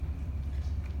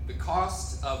The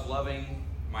cost of loving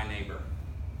my neighbor.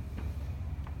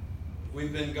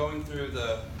 We've been going through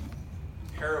the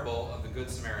parable of the Good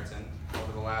Samaritan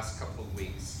over the last couple of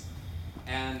weeks.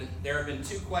 And there have been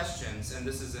two questions, and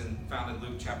this is found in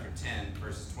Luke chapter 10,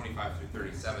 verses 25 through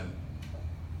 37.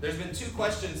 There's been two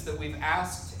questions that we've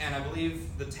asked, and I believe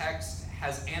the text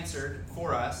has answered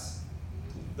for us.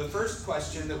 The first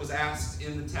question that was asked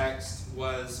in the text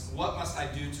was, what must I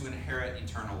do to inherit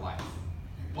eternal life?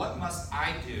 What must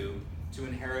I do to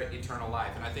inherit eternal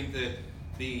life? And I think that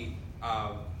the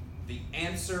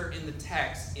answer in the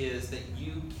text is that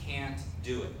you can't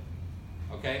do it.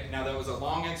 Okay? Now, that was a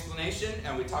long explanation,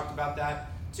 and we talked about that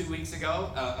 2 weeks ago,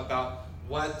 about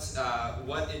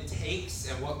what it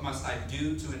takes and what must I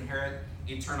do to inherit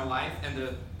eternal life.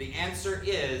 And the answer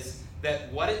is that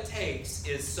what it takes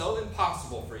is so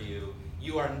impossible for you,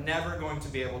 you are never going to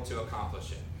be able to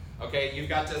accomplish it. Okay, you've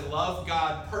got to love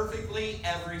God perfectly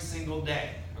every single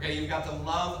day. Okay, you've got to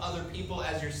love other people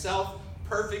as yourself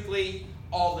perfectly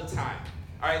all the time.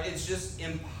 All right, it's just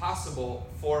impossible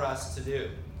for us to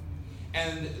do.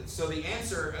 And so the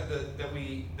answer that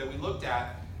we looked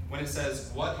at when it says,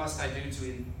 what must I do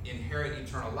to inherit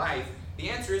eternal life?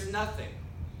 The answer is nothing.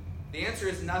 The answer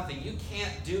is nothing. You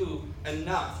can't do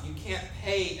enough. You can't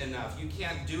pay enough. You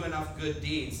can't do enough good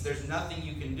deeds. There's nothing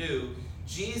you can do.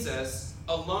 Jesus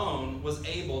alone was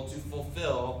able to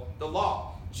fulfill the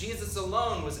law. Jesus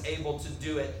alone was able to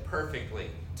do it perfectly,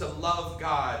 to love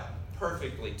God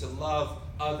perfectly, to love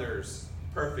others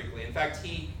perfectly. In fact,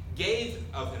 he gave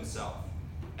of himself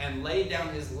and laid down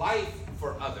his life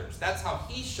for others. That's how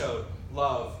he showed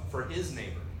love for his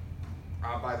neighbor,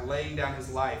 by laying down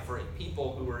his life for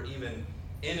people who were even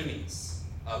enemies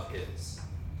of his.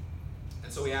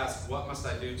 And so we ask, what must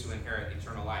I do to inherit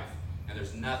eternal life? And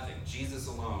there's nothing. Jesus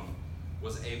alone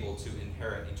was able to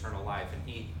inherit eternal life, and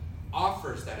he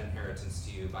offers that inheritance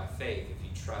to you by faith if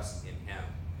you trust in him.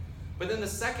 But then the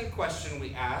second question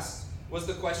we asked was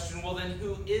the question, well then,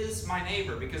 who is my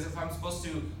neighbor? Because if I'm supposed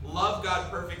to love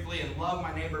God perfectly and love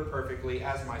my neighbor perfectly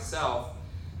as myself,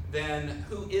 then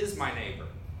who is my neighbor?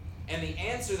 And the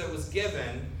answer that was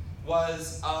given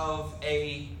was of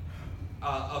a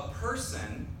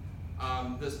person.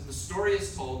 The story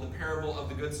is told, the parable of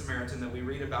the Good Samaritan that we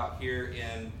read about here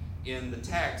in the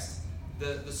text.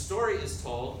 The story is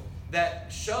told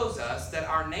that shows us that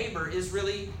our neighbor is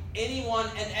really anyone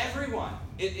and everyone.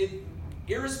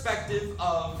 Irrespective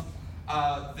of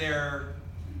their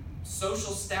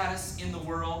social status in the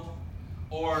world,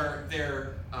 or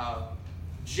their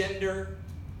gender,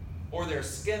 or their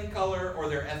skin color, or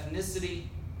their ethnicity,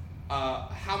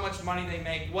 how much money they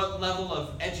make, what level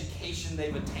of education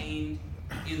they've attained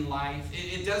in life.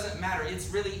 It doesn't matter. It's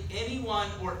really anyone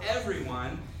or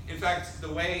everyone. In fact,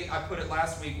 the way I put it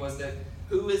last week was that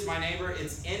who is my neighbor?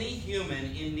 It's any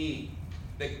human in need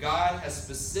that God has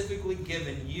specifically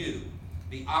given you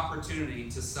the opportunity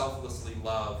to selflessly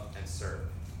love and serve.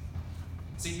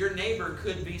 See, your neighbor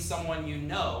could be someone you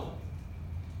know,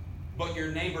 but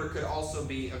your neighbor could also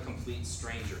be a complete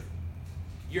stranger.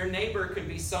 Your neighbor could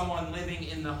be someone living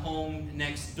in the home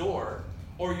next door,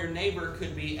 or your neighbor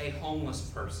could be a homeless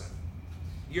person.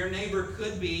 Your neighbor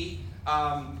could be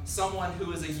someone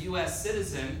who is a U.S.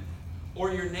 citizen,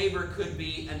 or your neighbor could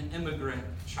be an immigrant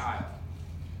child.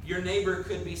 Your neighbor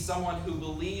could be someone who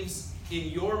believes in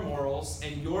your morals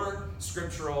and your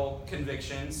scriptural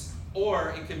convictions,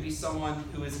 or it could be someone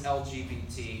who is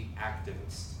LGBT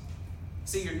activist.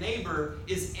 See, your neighbor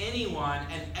is anyone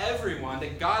and everyone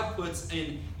that God puts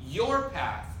in your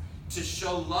path to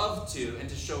show love to and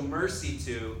to show mercy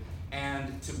to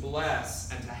and to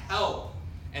bless and to help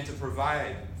and to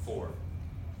provide for.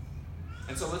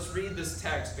 And so let's read this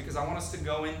text, because I want us to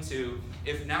go into,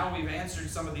 if now we've answered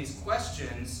some of these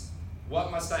questions,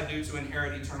 what must I do to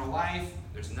inherit eternal life?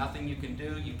 There's nothing you can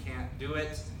do. You can't do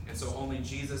it. And so only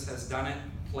Jesus has done it.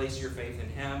 Place your faith in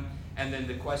him. And then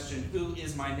the question, who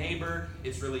is my neighbor?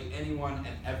 It's really anyone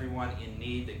and everyone in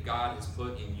need that God has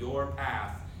put in your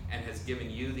path and has given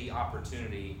you the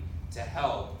opportunity to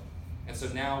help. And so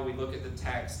now we look at the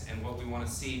text, and what we want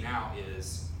to see now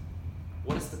is,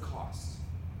 what is the cost?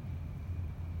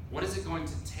 What is it going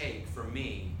to take for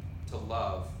me to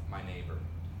love my neighbor?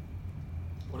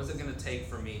 What is it going to take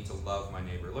for me to love my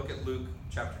neighbor? Look at Luke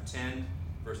chapter 10,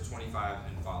 verse 25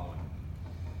 and following.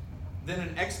 Then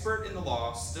an expert in the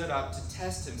law stood up to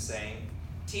test him, saying,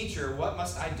 "Teacher, what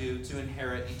must I do to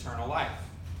inherit eternal life?"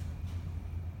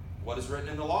 "What is written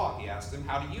in the law?" he asked him.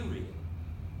 "How do you read it?"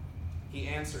 He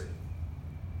answered,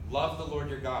 "Love the Lord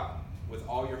your God with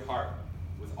all your heart,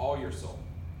 with all your soul,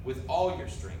 with all your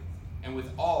strength, and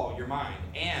with all your mind,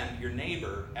 and your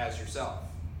neighbor as yourself."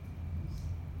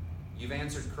 You've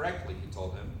answered correctly, he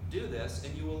told him. Do this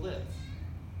and you will live.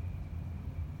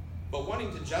 But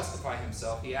wanting to justify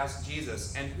himself, he asked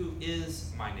Jesus, and who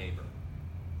is my neighbor?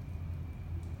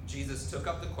 Jesus took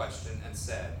up the question and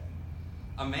said,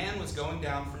 a man was going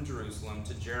down from Jerusalem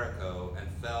to Jericho and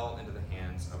fell into the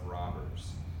hands of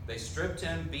robbers. They stripped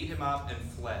him, beat him up, and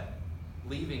fled,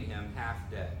 leaving him half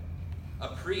dead. A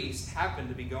priest happened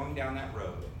to be going down that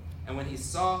road, and when he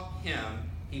saw him,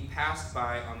 he passed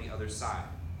by on the other side.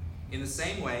 In the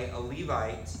same way, a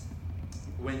Levite,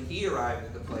 when he arrived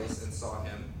at the place and saw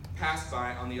him, passed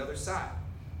by on the other side.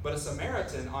 But a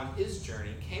Samaritan on his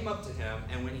journey came up to him,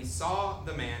 and when he saw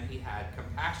the man, he had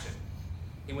compassion.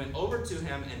 He went over to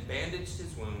him and bandaged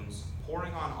his wounds,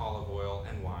 pouring on olive oil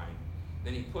and wine.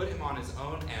 Then he put him on his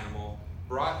own animal,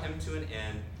 brought him to an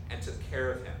inn, and took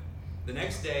care of him. The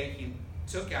next day he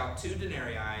took out 2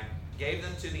 denarii, gave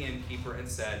them to the innkeeper, and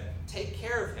said, take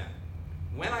care of him.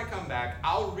 When I come back,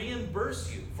 I'll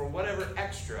reimburse you for whatever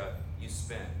extra you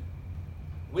spend.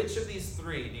 Which of these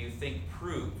 3 do you think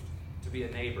proved to be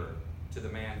a neighbor to the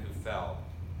man who fell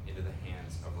into the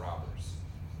hands of robbers?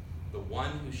 The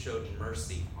one who showed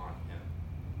mercy on him,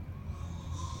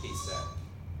 he said.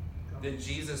 Then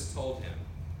Jesus told him,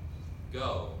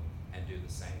 go and do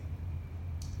the same.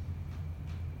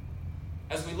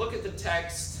 As we look at the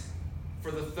text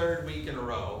for the 3rd week in a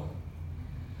row,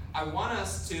 I want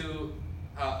us to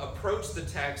approach the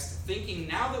text thinking,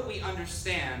 now that we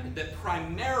understand that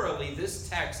primarily this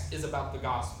text is about the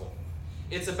gospel.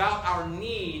 It's about our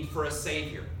need for a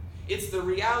Savior. It's the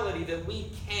reality that we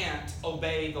can't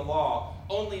obey the law.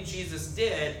 Only Jesus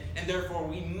did, and therefore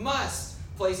we must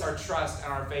place our trust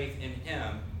and our faith in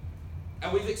him.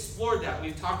 And we've explored that.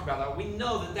 We've talked about that. We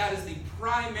know that that is the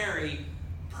primary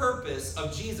purpose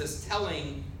of Jesus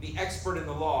telling the expert in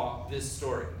the law this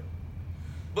story.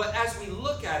 But as we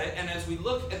look at it, and as we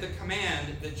look at the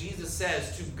command that Jesus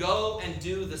says to go and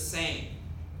do the same,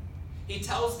 he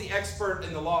tells the expert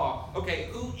in the law, okay,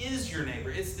 who is your neighbor?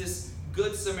 It's this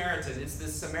good Samaritan. It's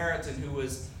this Samaritan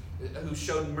who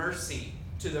showed mercy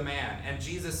to the man. And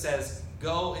Jesus says,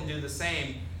 go and do the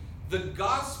same. The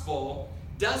gospel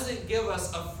doesn't give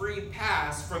us a free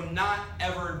pass from not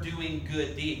ever doing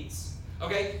good deeds.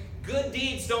 Okay? Good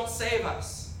deeds don't save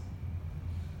us.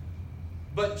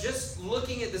 But just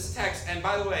looking at this text, and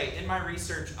by the way, in my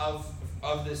research of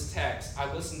this text,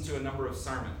 I listened to a number of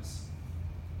sermons.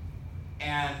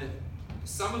 And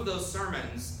some of those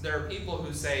sermons, there are people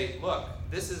who say, look,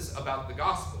 this is about the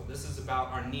gospel. This is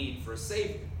about our need for a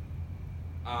Savior.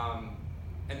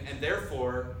 And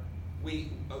therefore,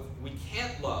 we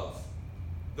can't love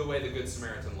the way the Good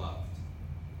Samaritan loved.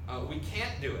 We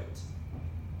can't do it.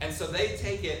 And so they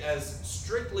take it as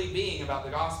strictly being about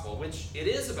the gospel, which it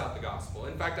is about the gospel.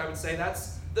 In fact, I would say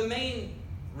that's the main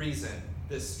reason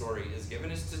this story is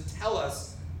given, is to tell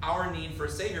us our need for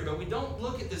a Savior. But we don't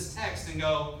look at this text and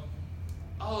go,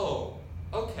 oh,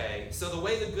 okay, so the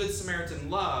way the Good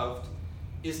Samaritan loved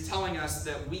is telling us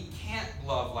that we can't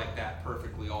love like that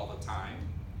perfectly all the time.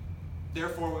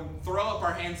 Therefore, we throw up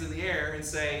our hands in the air and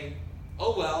say,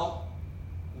 oh well,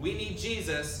 we need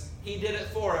Jesus. He did it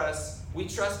for us. We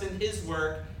trust in his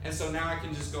work, and so now I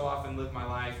can just go off and live my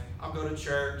life. I'll go to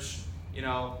church,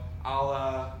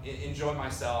 I'll enjoy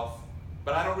myself,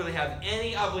 but I don't really have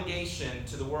any obligation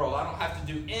to the world. I don't have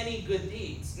to do any good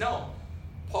deeds. No,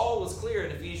 Paul was clear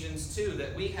in Ephesians 2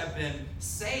 that we have been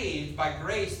saved by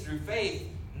grace through faith,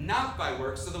 not by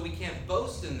works, so that we can't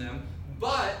boast in them,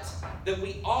 but that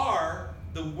we are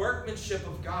the workmanship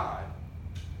of God,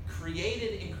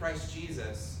 created in Christ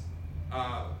Jesus,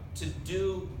 to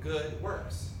do good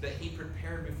works that he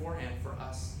prepared beforehand for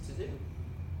us to do.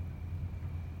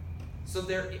 So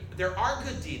there are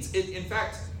good deeds. In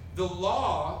fact, the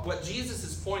law, what Jesus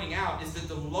is pointing out is that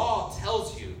the law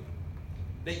tells you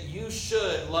that you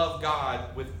should love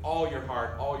God with all your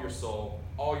heart, all your soul,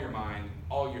 all your mind,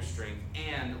 all your strength,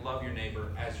 and love your neighbor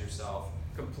as yourself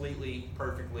completely,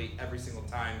 perfectly, every single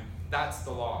time. That's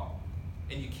the law.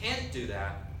 And you can't do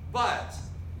that, but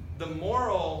the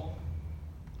moral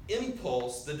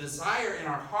impulse, the desire in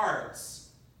our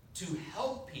hearts to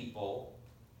help people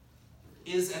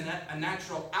is a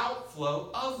natural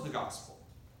outflow of the gospel.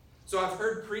 So I've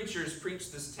heard preachers preach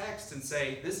this text and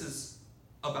say, this is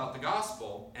about the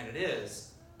gospel, and it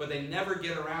is, but they never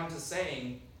get around to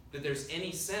saying that there's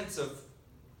any sense of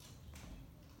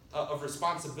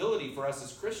responsibility for us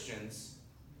as Christians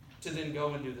to then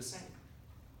go and do the same.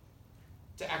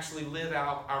 To actually live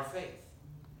out our faith.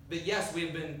 That yes, we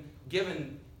have been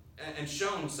given and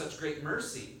shown such great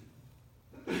mercy.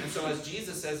 And so as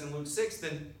Jesus says in Luke 6,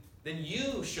 then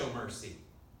you show mercy.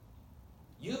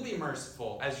 You be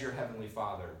merciful as your heavenly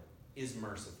Father is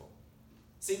merciful.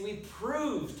 See, we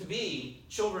prove to be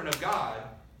children of God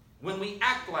when we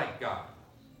act like God.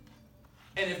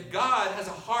 And if God has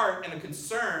a heart and a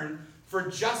concern for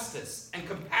justice and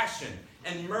compassion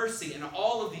and mercy and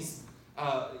all of these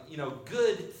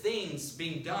good things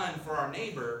being done for our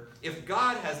neighbor, if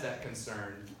God has that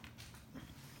concern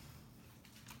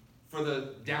for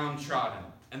the downtrodden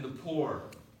and the poor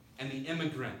and the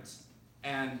immigrant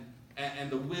and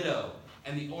the widow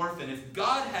and the orphan, if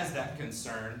God has that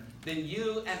concern, then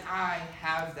you and I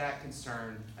have that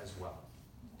concern as well.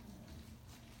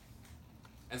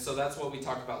 And so that's what we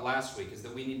talked about last week, is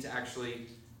that we need to actually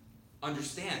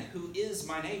understand who is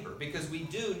my neighbor, because we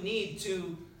do need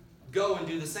to go and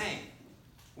do the same.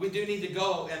 We do need to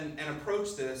go and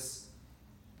approach this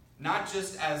not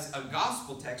just as a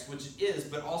gospel text, which it is,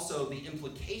 but also the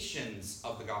implications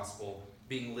of the gospel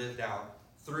being lived out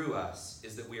through us,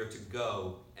 is that we are to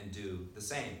go and do the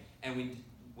same. And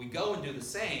we go and do the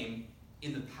same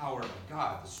in the power of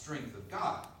God, the strength of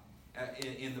God,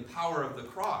 in the power of the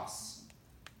cross,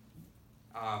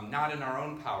 not in our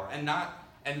own power, and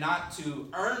not to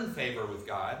earn favor with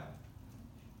God,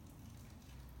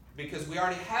 because we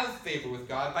already have favor with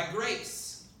God by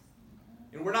grace.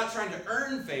 And we're not trying to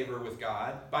earn favor with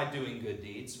God by doing good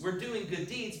deeds. We're doing good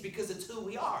deeds because it's who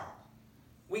we are.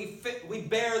 We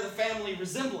bear the family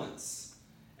resemblance.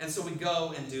 And so we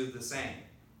go and do the same.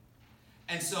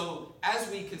 And so as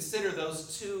we consider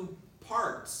those two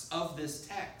parts of this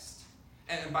text,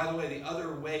 and by the way, the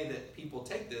other way that people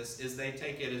take this is they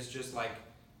take it as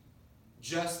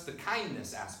just the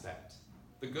kindness aspect.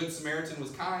 The Good Samaritan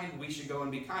was kind, we should go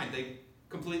and be kind. They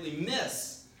completely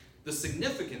miss the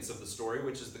significance of the story,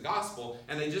 which is the gospel,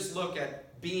 and they just look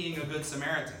at being a Good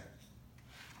Samaritan.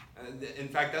 In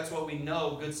fact, that's what we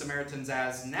know Good Samaritans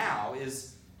as now,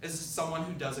 is someone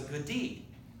who does a good deed.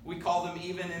 We call them,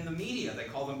 even in the media, they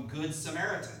call them Good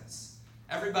Samaritans.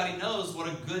 Everybody knows what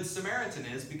a Good Samaritan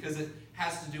is because it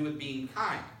has to do with being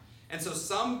kind. And so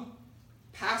some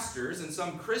pastors and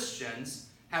some Christians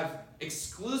have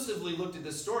exclusively looked at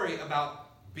this story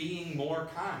about being more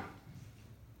kind.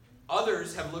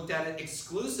 Others have looked at it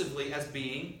exclusively as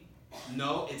being,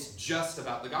 no, it's just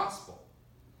about the gospel.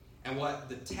 And what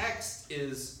the text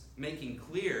is making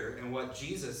clear, and what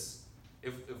Jesus,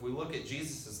 if we look at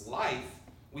Jesus' life,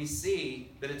 we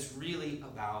see that it's really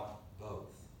about both.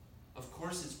 Of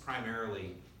course, it's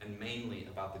primarily and mainly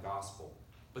about the gospel.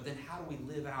 But then how do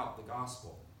we live out the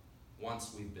gospel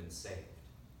once we've been saved?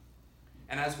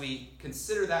 And as we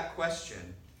consider that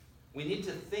question, we need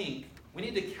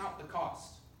to count the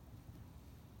cost.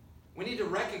 We need to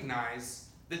recognize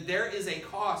that there is a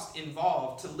cost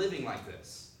involved to living like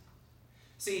this.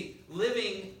 See,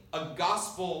 living a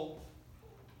gospel,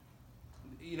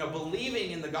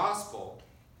 believing in the gospel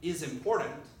is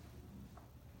important,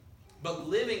 but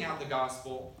living out the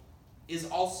gospel is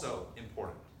also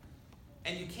important.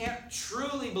 And you can't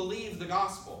truly believe the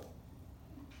gospel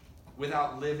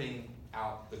without living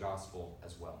out the gospel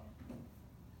as well.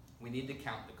 We need to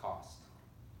count the cost.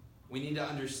 We need to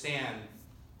understand,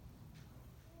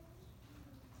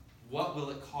 what will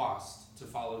it cost to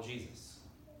follow Jesus?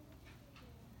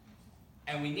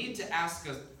 And we need to ask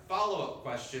a follow-up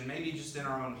question, maybe just in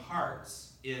our own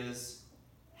hearts, is,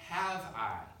 have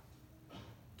I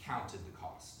counted the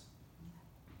cost?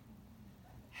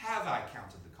 Have I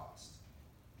counted the cost?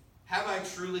 Have I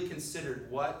truly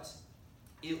considered what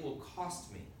it will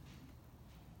cost me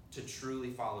to truly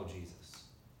follow Jesus?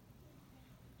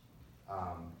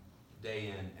 Day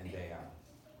in and day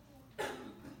out.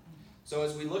 So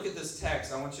as we look at this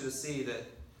text, I want you to see that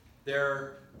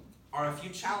there are a few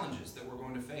challenges that we're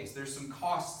going to face. There's some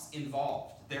costs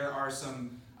involved. There are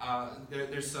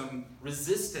there's some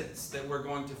resistance that we're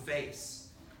going to face.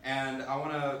 And I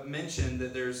want to mention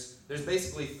that there's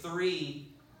basically three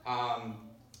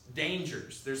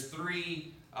dangers. There's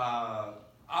three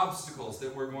obstacles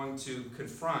that we're going to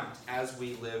confront as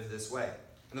we live this way.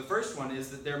 And the first one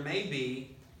is that there may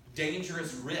be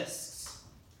dangerous risks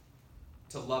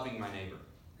to loving my neighbor.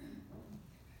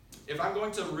 If I'm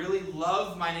going to really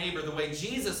love my neighbor the way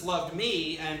Jesus loved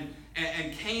me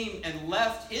and came and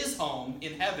left his home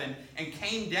in heaven and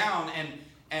came down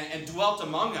and dwelt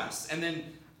among us and then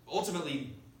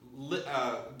ultimately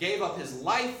gave up his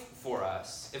life for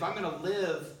us, if I'm going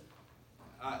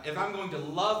to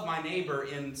love my neighbor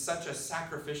in such a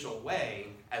sacrificial way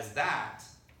as that,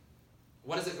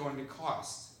 what is it going to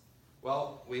cost?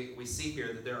 Well, we see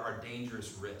here that there are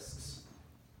dangerous risks.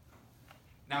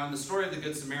 Now, in the story of the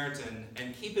Good Samaritan,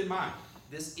 and keep in mind,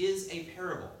 this is a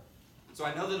parable. So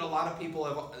I know that a lot of people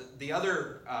have, the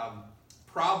other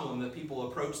problem that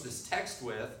people approach this text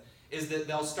with is that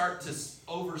they'll start to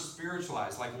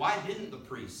over-spiritualize. Like, why didn't the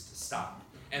priest stop?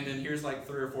 And then here's like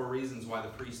 3 or 4 reasons why the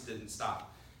priest didn't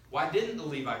stop. Why didn't the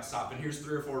Levite stop? And here's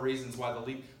 3 or 4 reasons why the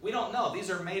Levite... We don't know. These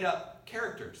are made-up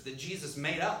characters that Jesus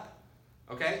made up.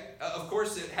 Okay? Of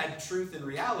course, it had truth and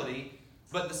reality,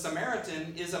 but the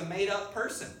Samaritan is a made-up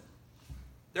person.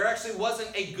 There actually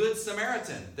wasn't a good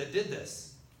Samaritan that did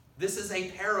this. This is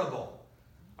a parable.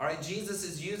 All right? Jesus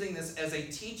is using this as a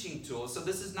teaching tool. So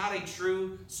this is not a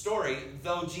true story,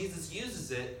 though Jesus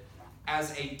uses it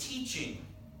as a teaching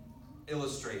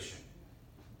illustration.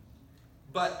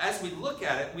 But as we look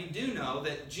at it, we do know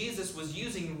that Jesus was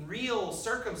using real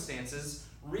circumstances,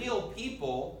 real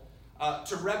people,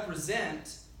 to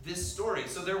represent this story.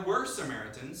 So there were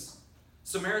Samaritans.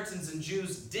 Samaritans and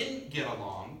Jews didn't get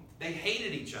along. They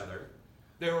hated each other.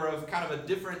 They were of kind of a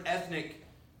different ethnic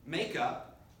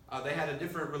makeup. They had a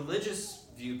different religious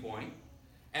viewpoint.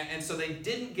 And so they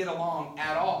didn't get along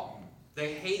at all.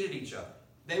 They hated each other.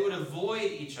 They would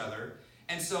avoid each other.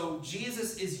 And so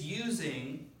Jesus is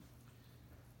using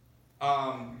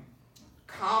kind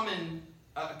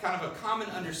of a common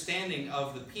understanding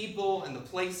of the people and the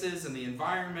places and the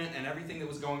environment and everything that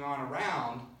was going on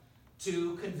around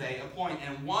to convey a point.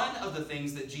 And one of the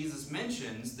things that Jesus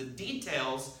mentions, the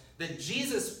details that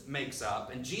Jesus makes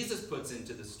up and Jesus puts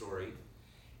into the story,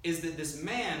 is that this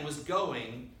man was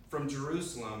going from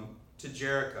Jerusalem to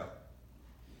Jericho.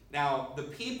 Now, the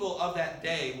people of that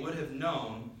day would have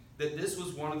known that this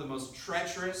was one of the most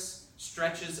treacherous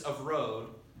stretches of road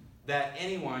that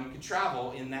anyone could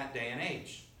travel in that day and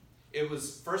age. It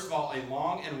was, first of all, a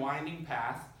long and winding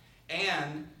path,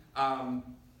 and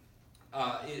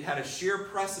it had a sheer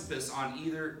precipice on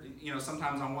either,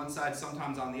 sometimes on one side,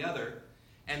 sometimes on the other.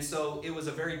 And so it was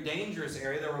a very dangerous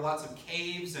area. There were lots of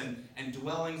caves and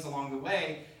dwellings along the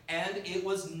way, and it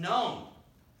was known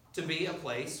to be a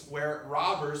place where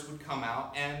robbers would come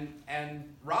out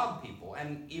and rob people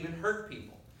and even hurt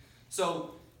people.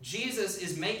 So Jesus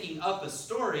is making up a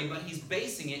story, but he's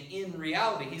basing it in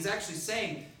reality. He's actually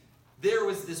saying there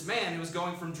was this man who was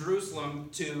going from Jerusalem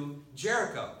to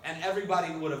Jericho, and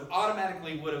everybody would have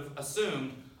automatically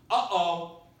assumed,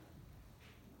 uh-oh.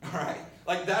 All right?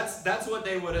 Like that's what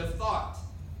they would have thought.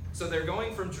 So they're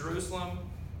going from Jerusalem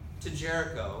to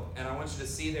Jericho, and I want you to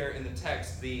see there in the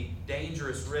text the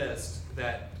dangerous risk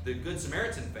that the Good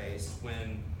Samaritan faced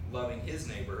when loving his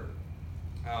neighbor,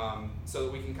 so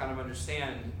that we can kind of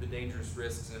understand the dangerous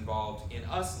risks involved in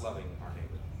us loving our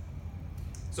neighbor.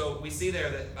 So we see there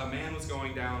that a man was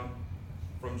going down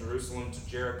from Jerusalem to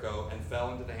Jericho and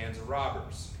fell into the hands of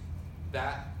robbers.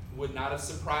 That would not have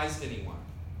surprised anyone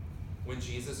when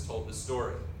Jesus told the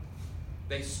story.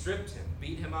 They stripped him,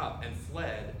 beat him up, and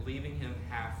fled, leaving him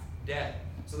half dead.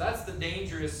 So that's the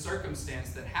dangerous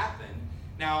circumstance that happened.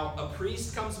 Now, a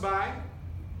priest comes by,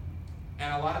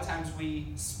 and a lot of times we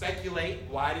speculate,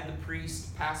 why did the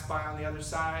priest pass by on the other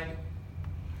side?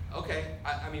 Okay,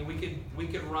 I mean, we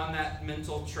could run that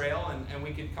mental trail, and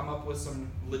we could come up with some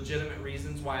legitimate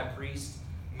reasons why a priest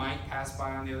might pass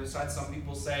by on the other side. Some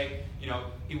people say,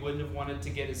 he wouldn't have wanted to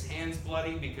get his hands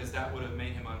bloody because that would have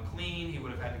made him unclean. He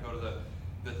would have had to go to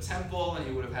the temple, and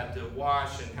he would have had to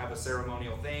wash and have a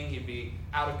ceremonial thing. He'd be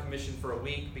out of commission for a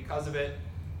week because of it.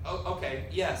 Okay,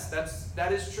 yes,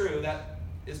 that is true. That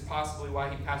is possibly why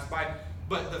he passed by.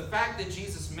 But the fact that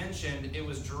Jesus mentioned it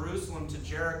was Jerusalem to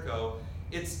Jericho,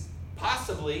 it's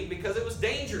possibly because it was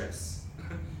dangerous.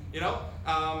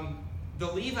 The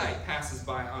Levite passes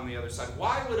by on the other side.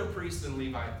 Why would a priest and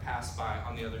Levite pass by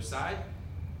on the other side?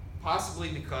 Possibly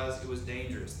because it was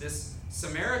dangerous. This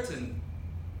Samaritan,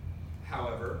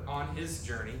 however, on his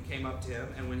journey, came up to him,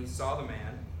 and when he saw the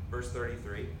man, verse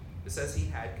 33, it says he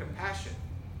had compassion.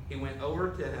 He went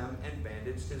over to him and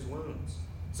bandaged his wounds.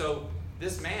 So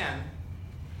this man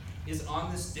is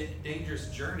on this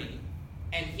dangerous journey,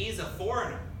 and he's a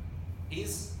foreigner.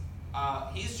 He's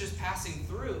just passing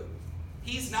through.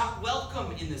 He's not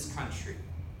welcome in this country.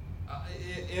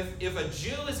 If a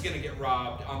Jew is going to get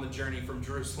robbed on the journey from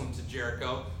Jerusalem to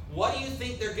Jericho, what do you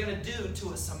think they're going to do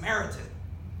to a Samaritan?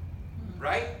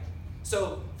 Right?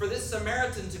 So for this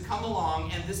Samaritan to come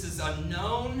along, and this is a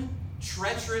known,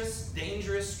 treacherous,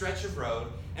 dangerous stretch of road,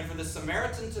 and for the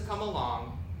Samaritan to come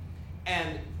along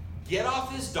and get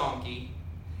off his donkey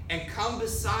and come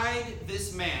beside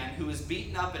this man who is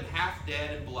beaten up and half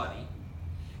dead and bloody,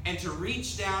 and to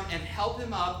reach down and help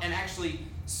him up and actually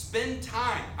spend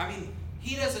time. I mean,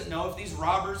 he doesn't know if these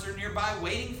robbers are nearby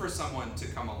waiting for someone to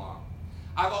come along.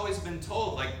 I've always been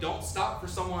told, don't stop for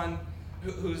someone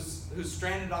who's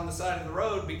stranded on the side of the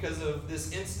road because of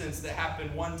this instance that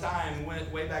happened one time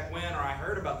way back when, or I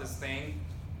heard about this thing.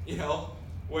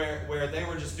 where they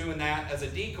were just doing that as a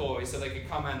decoy so they could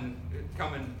come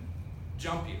and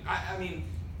jump you. I mean,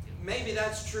 maybe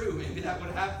that's true. Maybe that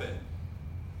would happen.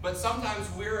 But sometimes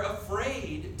we're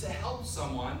afraid to help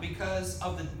someone because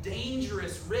of the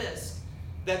dangerous risk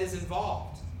that is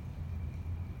involved.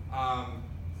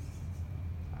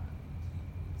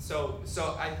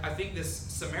 So I think this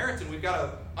Samaritan, we've got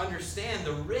to understand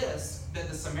the risk that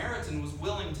the Samaritan was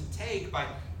willing to take by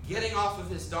getting off of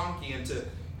his donkey and to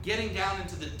getting down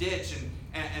into the ditch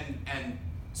and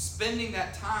spending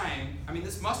that time. I mean,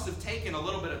 this must have taken a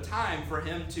little bit of time for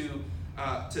him to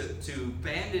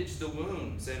bandage the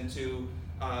wounds and to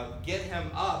get him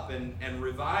up and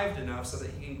revived enough so that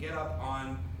he can get up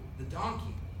on the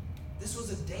donkey. This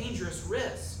was a dangerous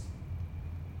risk.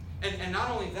 And not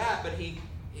only that, but he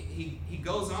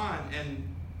goes on and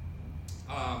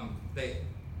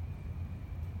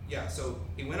so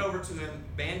he went over to him,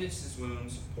 bandaged his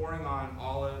wounds, pouring on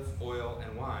olive oil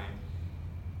and wine.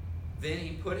 Then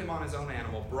he put him on his own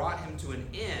animal, brought him to an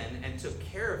inn, and took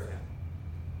care of him.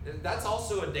 That's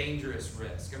also a dangerous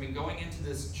risk. I mean, going into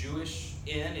this Jewish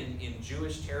inn in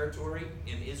Jewish territory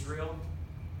in Israel,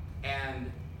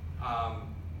 and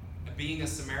being a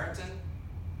Samaritan,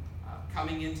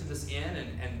 coming into this inn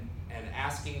and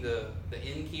asking the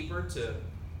innkeeper to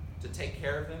take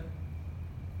care of him,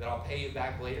 that I'll pay you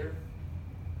back later.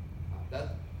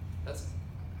 That's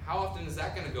how often is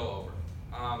that going to go over?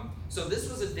 So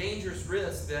this was a dangerous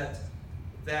risk that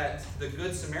the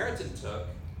Good Samaritan took.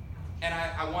 And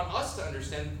I want us to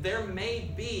understand there may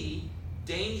be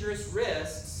dangerous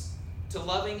risks to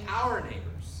loving our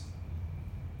neighbors.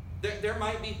 There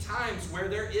might be times where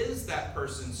there is that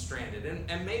person stranded.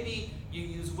 And maybe you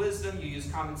use wisdom, you use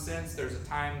common sense. There's a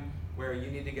time where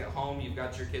you need to get home, you've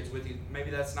got your kids with you.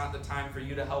 Maybe that's not the time for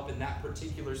you to help in that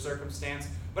particular circumstance.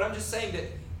 But I'm just saying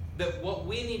that what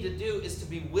we need to do is to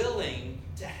be willing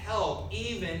to help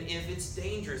even if it's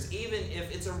dangerous, even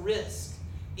if it's a risk,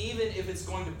 even if it's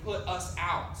going to put us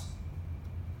out,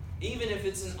 even if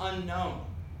it's an unknown.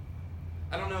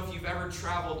 I don't know if you've ever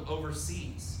traveled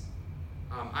overseas.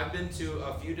 I've been to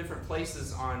a few different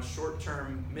places on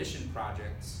short-term mission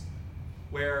projects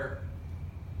where,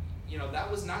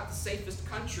 that was not the safest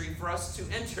country for us to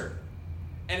enter.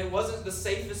 And it wasn't the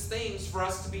safest things for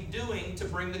us to be doing to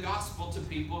bring the gospel to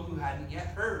people who hadn't yet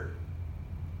heard.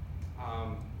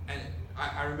 And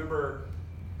I remember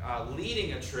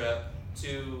leading a trip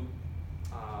to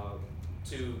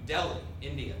Delhi,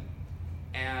 India.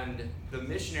 And the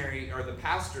missionary, or the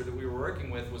pastor that we were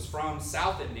working with, was from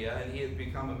South India, and he had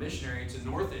become a missionary to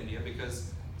North India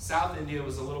because South India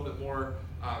was a little bit more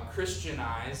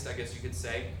Christianized, I guess you could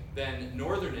say, than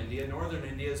Northern India. Northern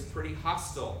India is pretty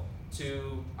hostile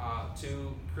to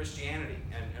Christianity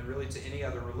and really to any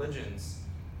other religions.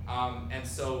 And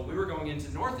so we were going into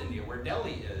North India, where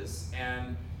Delhi is,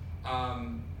 and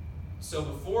so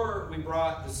before we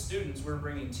brought the students, we were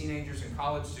bringing teenagers and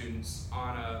college students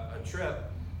on a trip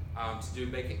to do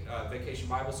vacation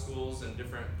Bible schools and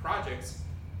different projects.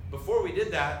 Before we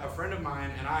did that, a friend of mine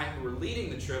and I, who were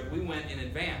leading the trip, we went in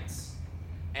advance.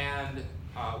 And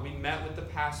we met with the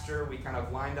pastor. We kind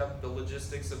of lined up the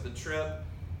logistics of the trip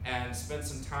and spent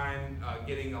some time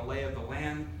getting a lay of the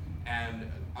land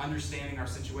and understanding our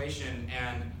situation.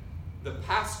 And the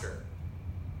pastor,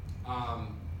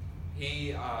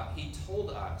 he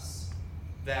told us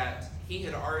that he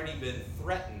had already been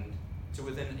threatened to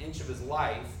within an inch of his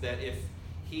life that if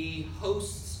he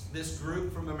hosts this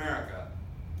group from America,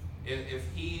 if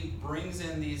he brings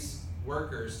in these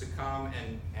workers to come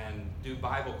and do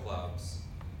Bible clubs,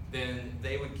 then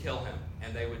they would kill him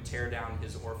and they would tear down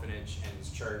his orphanage and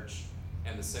his church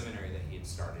and the seminary that he had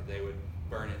started. They would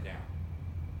burn it down.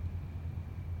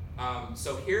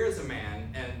 So here is a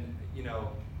man, and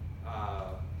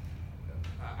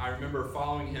I remember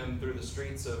following him through the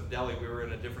streets of Delhi. We were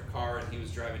in a different car and he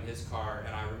was driving his car,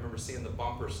 and I remember seeing the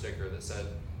bumper sticker that said,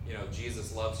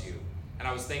 Jesus loves you. And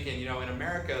I was thinking, in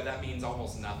America that means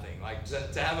almost nothing. Like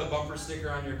to have a bumper sticker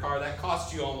on your car, that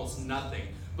costs you almost nothing.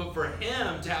 But for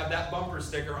him to have that bumper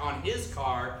sticker on his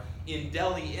car in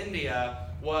Delhi, India,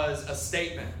 was a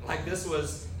statement. Like this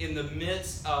was in the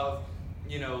midst of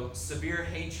severe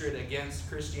hatred against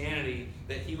Christianity,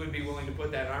 that he would be willing to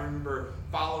put that. And I remember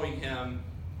following him,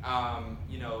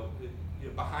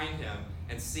 behind him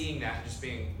and seeing that and just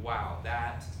being, wow,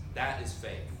 that is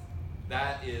faith.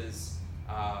 That is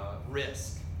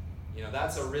risk.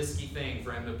 That's a risky thing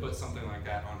for him to put something like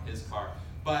that on his car.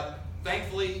 But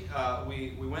thankfully,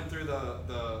 we went through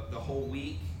the whole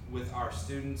week with our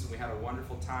students, and we had a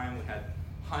wonderful time. We had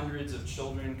hundreds of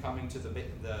children coming to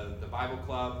the Bible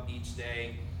club each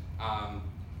day.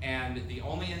 And the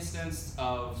only instance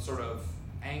of sort of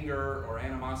anger or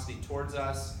animosity towards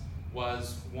us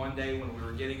was one day when we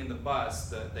were getting in the bus,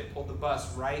 they pulled the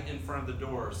bus right in front of the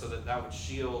door so that would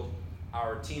shield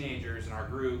our teenagers in our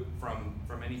group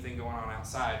from anything going on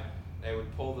outside. They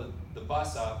would pull the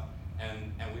bus up,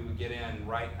 and we would get in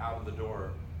right out of the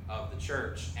door of the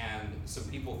church, and some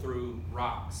people threw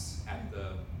rocks at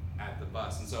the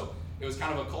bus. And so it was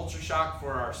kind of a culture shock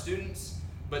for our students,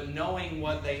 but knowing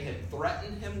what they had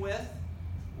threatened him with,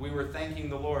 we were thanking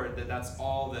the Lord that that's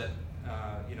all that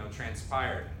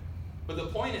transpired. But the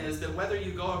point is that whether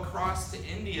you go across to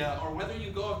India or whether you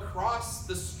go across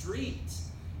the street,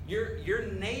 your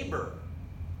neighbor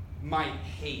might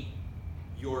hate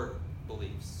your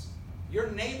beliefs. Your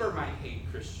neighbor might hate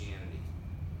Christianity.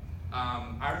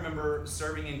 I remember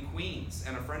serving in Queens,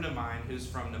 and a friend of mine who's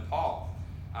from Nepal,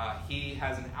 he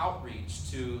has an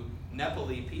outreach to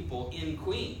Nepali people in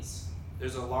Queens.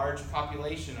 There's a large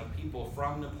population of people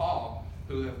from Nepal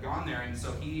who have gone there, and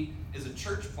so he is a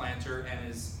church planter and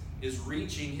is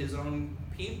reaching his own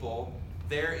people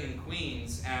there in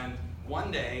Queens. And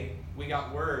one day we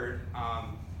got word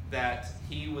that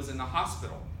he was in the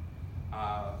hospital,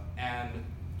 and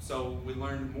so we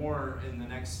learned more in the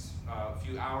next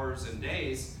few hours and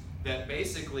days that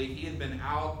basically he had been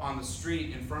out on the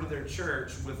street in front of their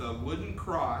church with a wooden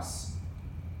cross,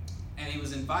 and he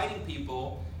was inviting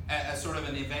people as sort of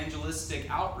an evangelistic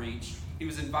outreach. He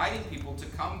was inviting people to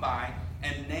come by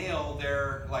and nail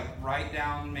their, write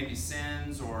down maybe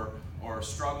sins or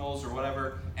struggles or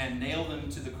whatever, and nail them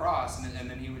to the cross, and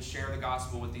then he would share the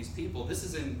gospel with these people. This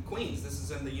is in Queens. This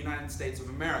is in the United States of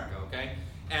America, okay?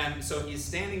 And so he's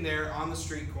standing there on the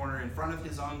street corner in front of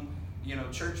his own,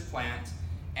 church plant,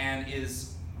 and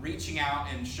is reaching out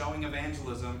and showing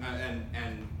evangelism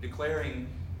and declaring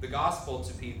the gospel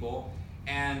to people.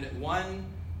 And one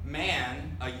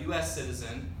man, a U.S.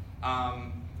 citizen,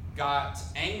 got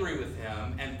angry with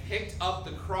him and picked up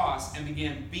the cross and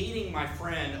began beating my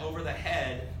friend over the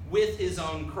head with his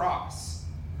own cross,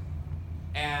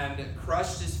 and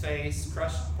crushed his face,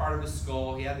 crushed part of his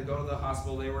skull. He had to go to the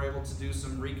hospital. They were able to do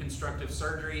some reconstructive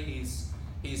surgery.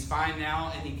 He's fine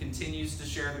now, and he continues to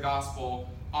share the gospel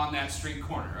on that street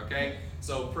corner, okay?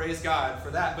 So praise God for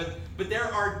that. But there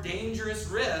are dangerous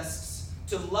risks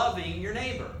to loving your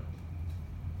neighbor.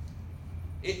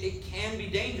 It can be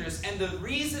dangerous. And the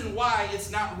reason why it's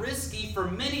not risky for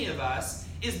many of us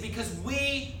is because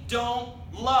we don't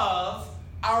love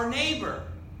our neighbor.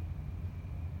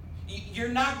 You're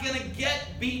not going to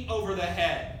get beat over the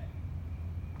head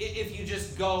if you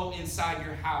just go inside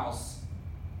your house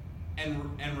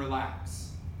and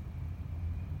relax.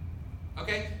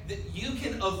 Okay? You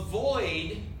can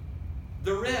avoid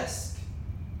the risk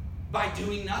by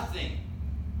doing nothing.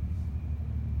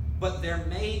 But there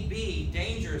may be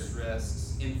dangerous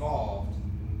risks involved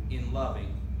in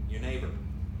loving your neighbor.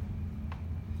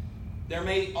 There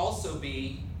may also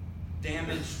be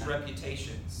damaged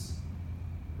reputations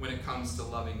when it comes to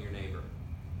loving your neighbor.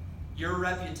 Your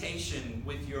reputation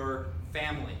with your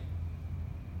family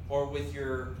or with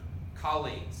your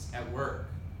colleagues at work.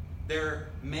 There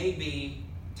may be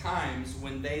times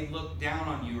when they look down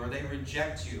on you, or they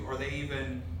reject you, or they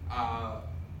even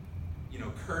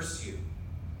curse you.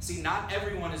 See, not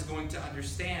everyone is going to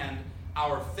understand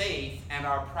our faith and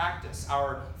our practice,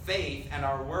 our faith and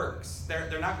our works.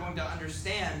 They're not going to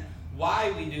understand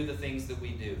why we do the things that we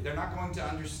do. They're not going to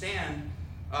understand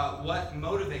what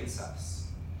motivates us.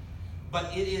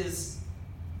 But it is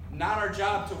not our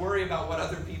job to worry about what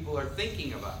other people are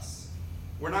thinking of us.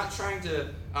 We're not trying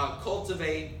to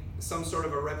cultivate some sort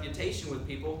of a reputation with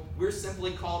people. We're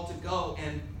simply called to go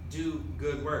and do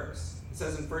good works. It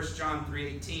says in 1 John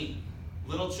 3:18,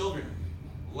 "Little children,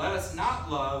 let us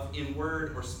not love in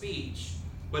word or speech,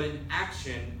 but in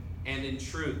action and in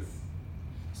truth."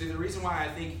 See, the reason why I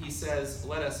think he says,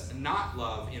 let us not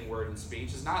love in word and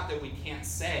speech, is not that we can't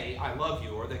say, I love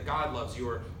you, or that God loves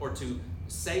you, or to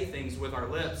say things with our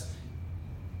lips.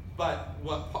 But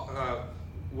what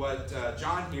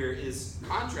John here is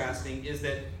contrasting is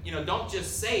that, don't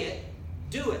just say it,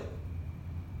 do it.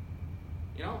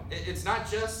 It's not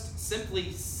just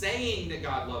simply saying that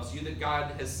God loves you, that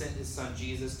God has sent his son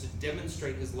Jesus to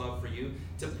demonstrate his love for you,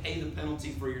 to pay the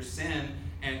penalty for your sin,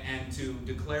 and to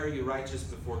declare you righteous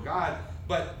before God.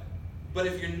 But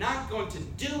if you're not going to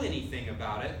do anything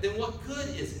about it, then what good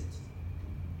is it?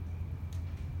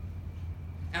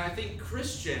 And I think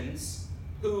Christians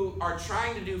who are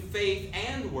trying to do faith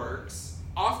and works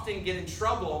often get in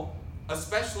trouble,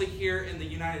 especially here in the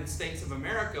United States of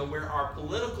America, where our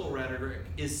political rhetoric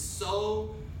is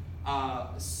so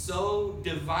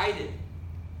divided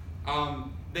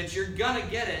that you're going to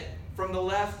get it from the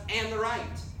left and the right.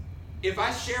 If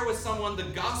I share with someone the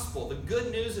gospel, the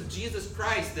good news of Jesus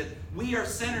Christ, that we are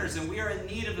sinners and we are in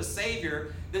need of a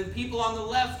Savior, then people on the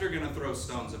left are going to throw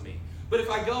stones at me. But if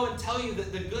I go and tell you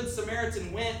that the Good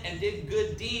Samaritan went and did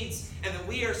good deeds, and that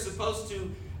we are supposed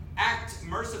to act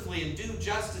mercifully and do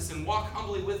justice and walk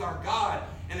humbly with our God,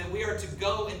 and that we are to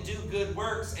go and do good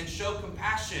works and show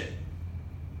compassion,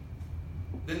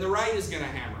 then the right is going to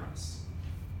hammer us.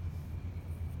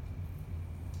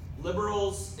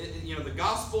 Liberals, the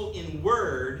gospel in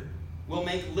word will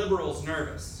make liberals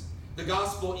nervous. The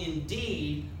gospel in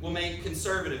deed will make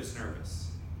conservatives nervous.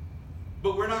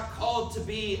 But we're not called to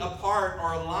be a part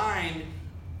or aligned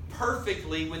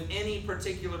perfectly with any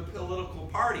particular political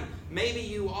party. Maybe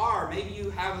you are. Maybe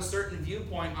you have a certain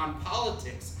viewpoint on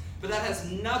politics. But that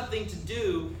has nothing to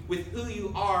do with who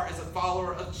you are as a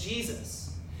follower of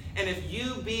Jesus. And if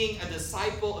you, being a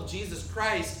disciple of Jesus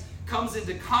Christ, comes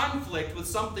into conflict with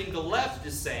something the left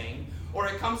is saying, or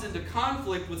it comes into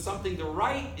conflict with something the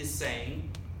right is saying,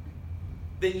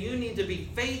 then you need to be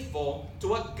faithful to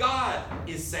what God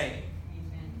is saying.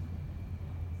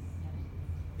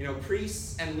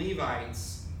 Priests and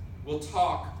Levites will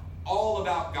talk all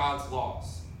about God's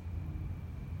laws.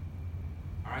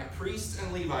 All right, priests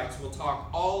and Levites will talk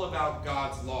all about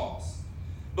God's laws.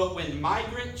 But when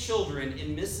migrant children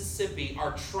in Mississippi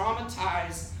are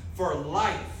traumatized for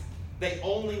life, they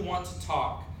only want to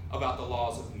talk about the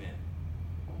laws of men.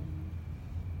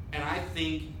 And I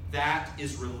think that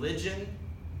is religion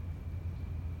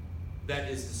that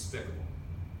is despicable.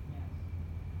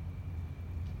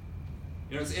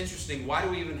 It's interesting. Why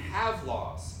do we even have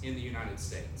laws in the United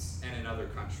States and in other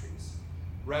countries?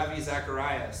 Ravi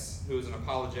Zacharias, who is an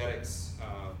apologetics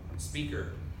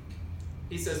speaker,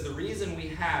 he says the reason we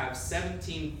have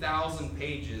 17,000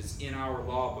 pages in our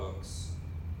law books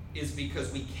is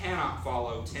because we cannot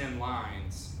follow 10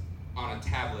 lines on a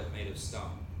tablet made of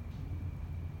stone.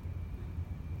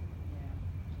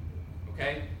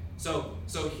 Okay? So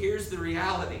here's the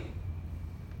reality.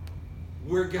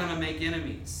 We're going to make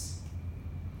enemies.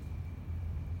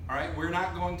 All right? We're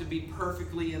not going to be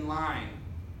perfectly in line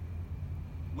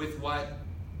with what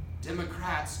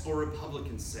Democrats or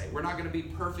Republicans say. We're not going to be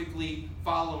perfectly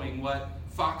following what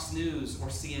Fox News or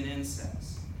CNN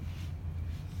says.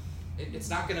 It's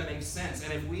not going to make sense.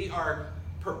 And if we are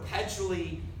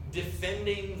perpetually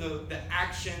defending the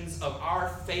actions of our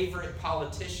favorite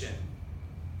politician,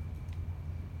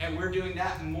 and we're doing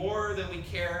that more than we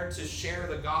care to share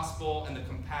the gospel and the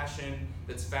compassion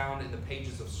that's found in the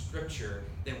pages of Scripture,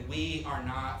 then we are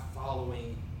not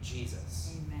following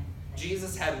Jesus. Amen.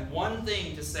 Jesus had one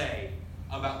thing to say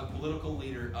about the political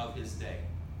leader of his day.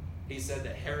 He said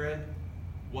that Herod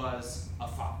was a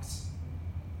fox.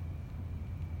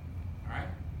 All right?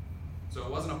 So it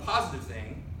wasn't a positive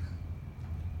thing,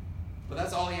 but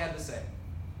that's all he had to say.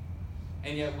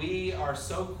 And yet we are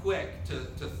so quick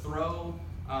to throw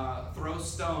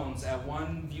stones at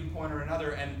one viewpoint or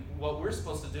another, and what we're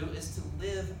supposed to do is to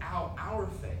live out our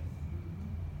faith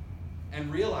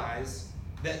and realize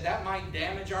that might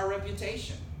damage our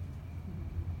reputation.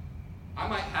 I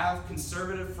might have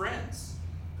conservative friends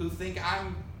who think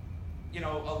I'm,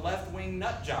 a left-wing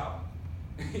nut job,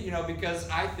 because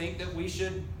I think that we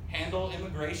should handle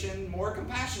immigration more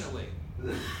compassionately.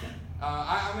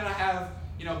 I'm going to have,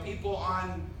 people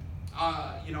on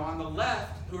the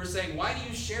left who are saying, why do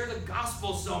you share the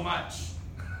gospel so much?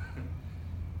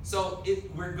 So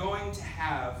we're going to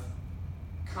have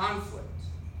conflict.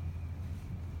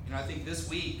 I think this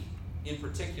week in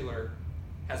particular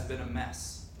has been a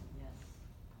mess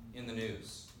in the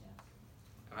news.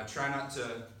 And I try not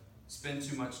to spend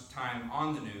too much time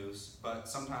on the news, but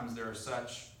sometimes there are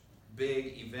such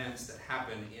big events that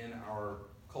happen in our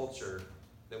culture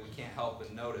that we can't help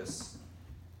but notice.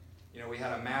 We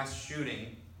had a mass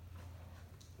shooting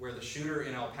where the shooter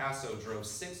in El Paso drove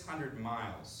 600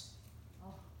 miles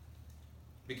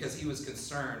because he was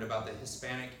concerned about the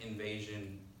Hispanic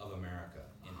invasion of America,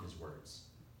 in his words.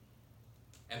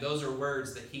 And those are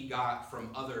words that he got from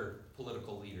other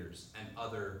political leaders and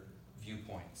other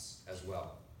viewpoints as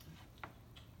well.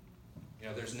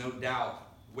 There's no doubt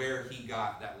where he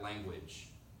got that language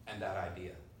and that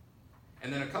idea.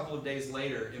 And then a couple of days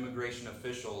later, immigration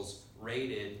officials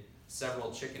raided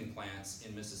several chicken plants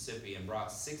in Mississippi and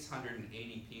brought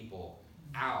 680 people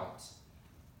out,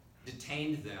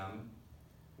 detained them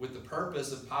with the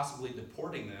purpose of possibly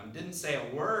deporting them, didn't say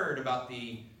a word about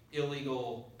the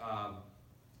illegal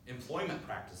employment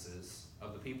practices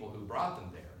of the people who brought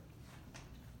them there,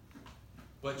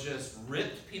 but just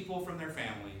ripped people from their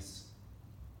families.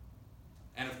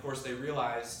 And of course they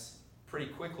realized pretty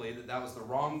quickly that that was the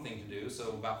wrong thing to do.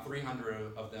 So about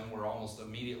 300 of them were almost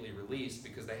immediately released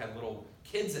because they had little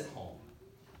kids at home.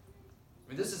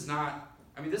 This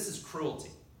is cruelty.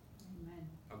 Amen.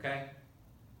 Okay?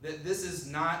 This is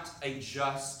not a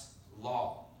just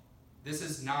law. This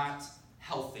is not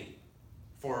healthy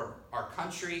for our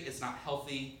country. It's not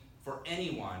healthy for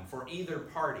anyone, for either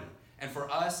party. And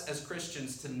for us as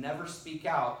Christians to never speak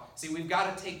out. See, we've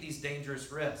got to take these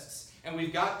dangerous risks. And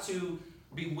we've got to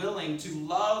be willing to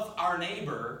love our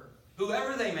neighbor,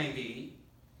 whoever they may be,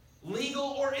 legal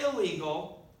or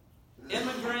illegal,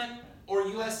 immigrant or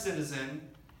U.S. citizen,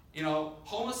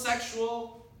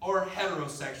 homosexual or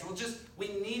heterosexual. We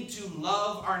need to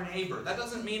love our neighbor. That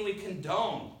doesn't mean we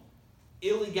condone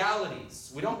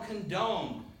illegalities. We don't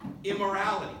condone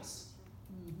immoralities.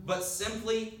 But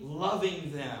simply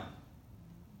loving them.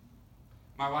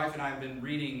 My wife and I have been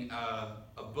reading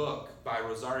a book by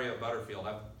Rosaria Butterfield.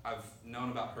 I've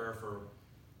known about her for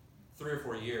 3 or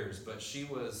 4 years, but she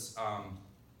was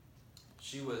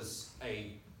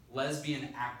a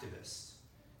lesbian activist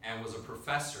and was a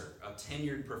professor, a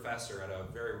tenured professor at a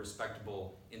very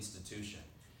respectable institution.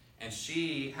 And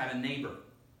she had a neighbor.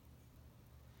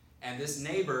 And this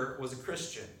neighbor was a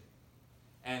Christian.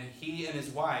 And he and his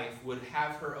wife would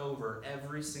have her over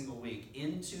every single week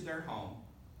into their home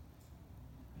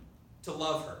to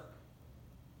love her.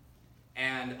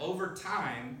 And over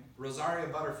time, Rosaria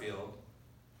Butterfield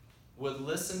would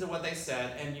listen to what they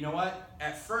said. And you know what?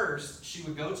 At first, she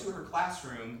would go to her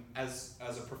classroom as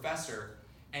a professor,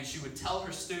 and she would tell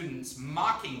her students,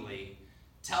 mockingly,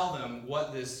 tell them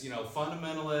what this,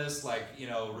 fundamentalist,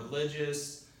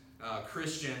 religious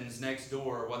Christians next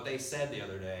door, what they said the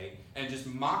other day, and just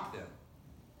mock them.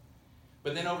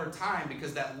 But then over time,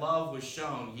 because that love was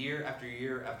shown year after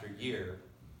year after year,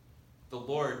 the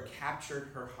Lord captured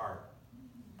her heart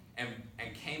and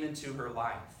came into her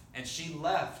life. And she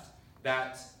left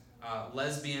that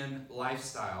lesbian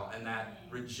lifestyle and that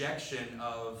rejection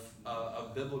of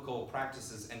biblical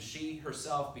practices. And she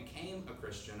herself became a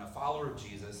Christian, a follower of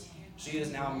Jesus. She is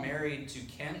now married to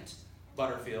Kent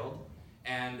Butterfield.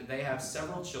 And they have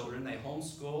several children. They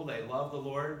homeschool. They love the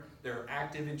Lord. They're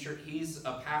active in church. He's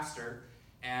a pastor.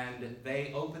 And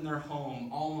they open their home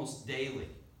almost daily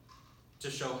to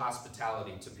show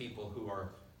hospitality to people who are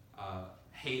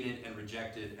hated and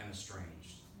rejected and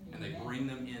estranged. And they bring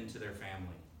them into their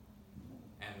family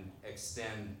and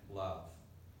extend love.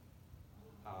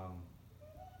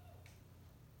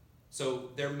 So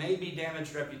there may be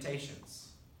damaged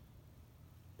reputations,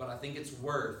 but I think it's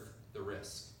worth the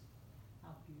risk.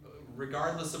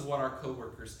 Regardless of what our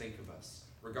coworkers think of us,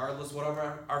 regardless of what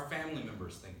our family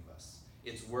members think of us,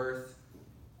 it's worth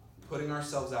putting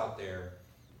ourselves out there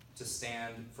to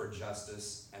stand for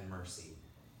justice and mercy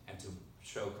and to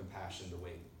show compassion the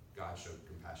way God showed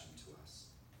compassion to us.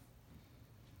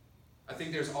 I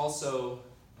think there's also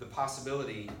the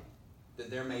possibility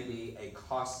that there may be a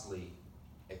costly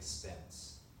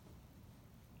expense.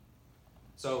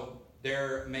 So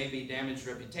there may be damaged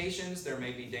reputations, there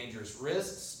may be dangerous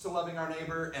risks to loving our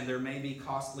neighbor, and there may be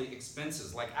costly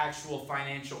expenses, like actual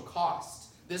financial cost.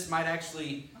 This might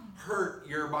actually hurt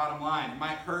your bottom line, it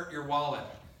might hurt your wallet,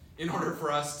 in order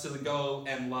for us to go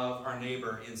and love our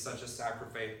neighbor in such a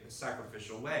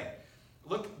sacrificial way.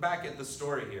 Look back at the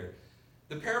story here.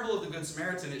 The parable of the Good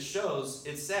Samaritan, it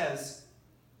says,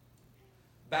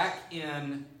 back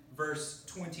in verse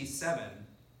 27,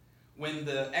 when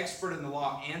the expert in the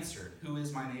law answered, "Who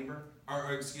is my neighbor?"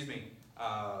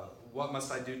 What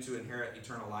must I do to inherit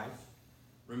eternal life?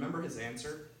 Remember his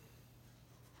answer?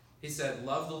 He said,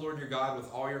 "Love the Lord your God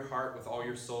with all your heart, with all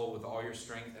your soul, with all your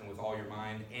strength, and with all your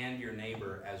mind, and your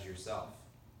neighbor as yourself."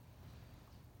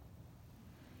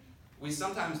 We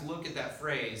sometimes look at that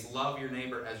phrase, "love your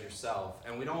neighbor as yourself,"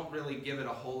 and we don't really give it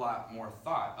a whole lot more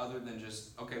thought other than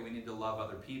just, okay, we need to love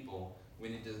other people. We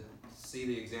need to see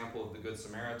the example of the Good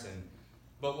Samaritan.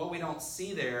 But what we don't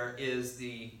see there is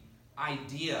the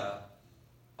idea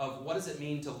of what does it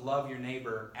mean to love your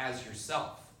neighbor as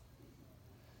yourself.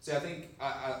 See, I think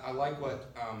I like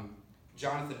what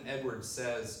Jonathan Edwards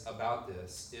says about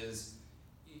this is,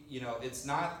 it's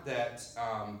not that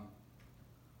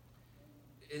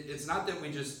it's not that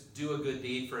we just do a good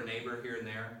deed for a neighbor here and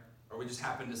there, or we just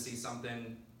happen to see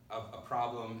something, a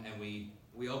problem, and we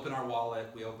open our wallet,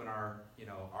 we open our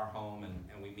home,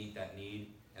 and we meet that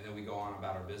need, and then we go on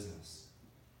about our business.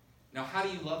 Now, how do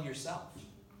you love yourself?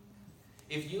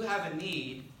 If you have a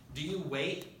need, do you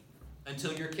wait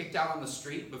until you're kicked out on the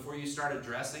street before you start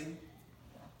addressing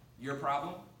your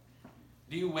problem?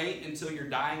 Do you wait until you're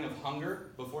dying of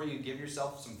hunger before you give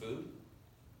yourself some food?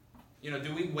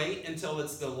 Do we wait until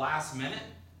it's the last minute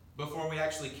before we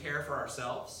actually care for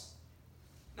ourselves?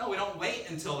 No, we don't wait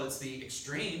until it's the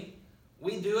extreme.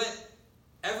 We do it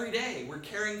every day. We're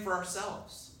caring for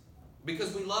ourselves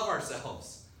because we love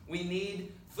ourselves. We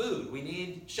need food. We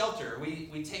need shelter.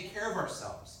 We take care of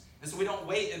ourselves. And so we don't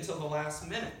wait until the last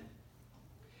minute.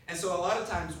 And so a lot of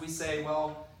times we say,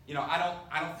 well, I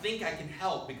don't think I can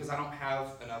help because I don't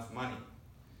have enough money.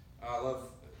 I love,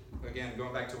 again,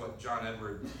 going back to what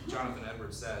Jonathan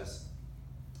Edwards says.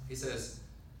 He says,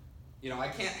 I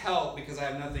can't help because I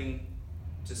have nothing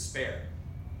to spare.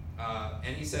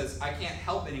 And he says, I can't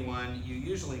help anyone, you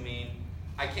usually mean,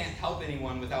 I can't help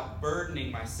anyone without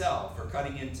burdening myself or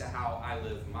cutting into how I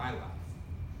live my life.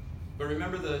 But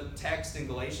remember the text in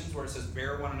Galatians where it says,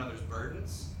 bear one another's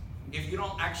burdens? If you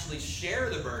don't actually share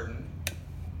the burden,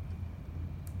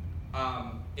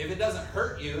 if it doesn't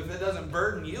hurt you, if it doesn't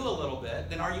burden you a little bit,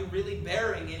 then are you really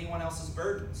bearing anyone else's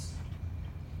burdens?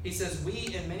 He says,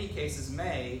 we in many cases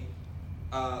may,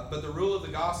 but the rule of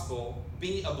the gospel,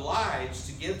 be obliged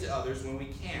to give to others when we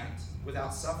can't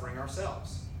without suffering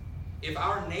ourselves. If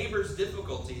our neighbor's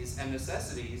difficulties and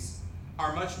necessities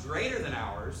are much greater than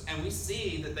ours, and we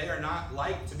see that they are not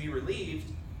like to be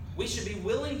relieved, we should be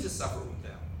willing to suffer with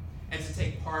them and to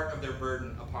take part of their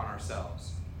burden upon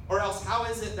ourselves. Or else, how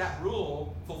is it that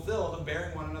rule fulfilled of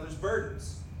bearing one another's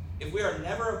burdens? If we are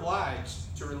never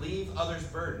obliged to relieve others'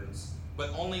 burdens,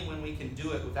 but only when we can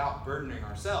do it without burdening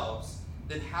ourselves,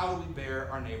 then how do we bear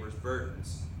our neighbor's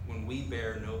burdens when we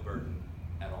bear no burden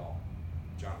at all?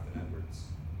 Jonathan Edwards.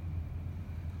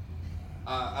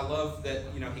 I love that,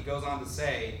 he goes on to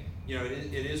say,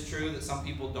 it is true that some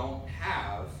people don't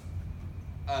have,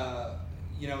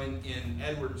 in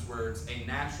Edwards' words, a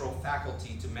natural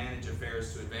faculty to manage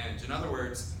affairs to advantage. In other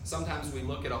words, sometimes we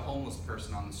look at a homeless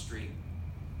person on the street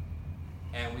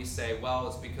and we say, well,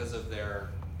 it's because of their,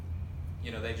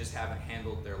 they just haven't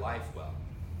handled their life well.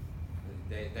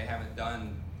 They haven't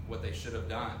done what they should have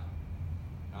done.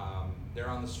 They're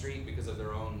on the street because of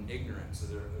their own ignorance,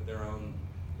 or their own,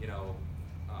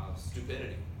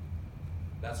 stupidity.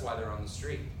 That's why they're on the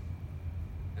street.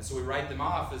 And so we write them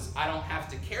off as, I don't have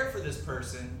to care for this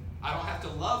person. I don't have to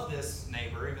love this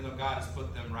neighbor, even though God has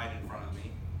put them right in front of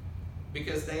me,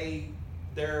 because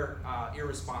they're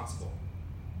irresponsible.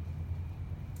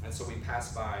 And so we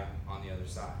pass by on the other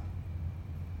side.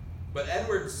 But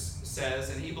Edwards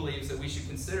says, and he believes, that we should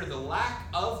consider the lack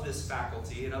of this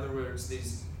faculty, in other words,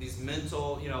 these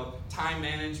mental, time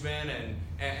management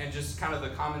and just kind of the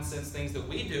common sense things that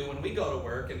we do when we go to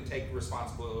work and take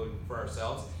responsibility for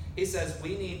ourselves. He says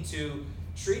we need to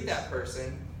treat that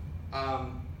person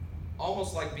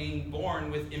almost like being born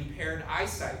with impaired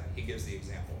eyesight, he gives the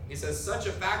example. He says such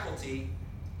a faculty,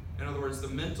 in other words, the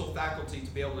mental faculty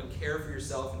to be able to care for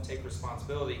yourself and take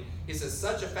responsibility, he says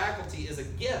such a faculty is a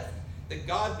gift that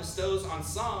God bestows on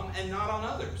some and not on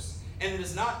others, and it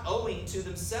is not owing to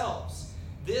themselves.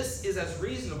 This is as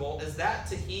reasonable as that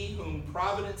to he whom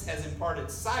providence has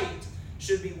imparted sight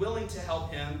should be willing to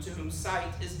help him to whom sight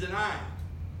is denied,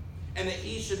 and that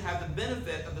he should have the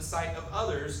benefit of the sight of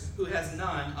others who has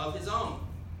none of his own.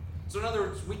 So in other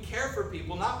words, we care for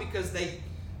people not because they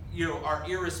are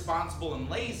irresponsible and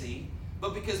lazy,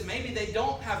 but because maybe they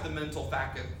don't have the mental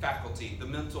faculty, the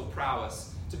mental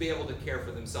prowess to be able to care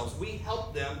for themselves. We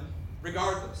help them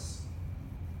regardless.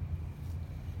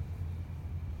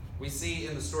 We see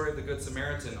in the story of the Good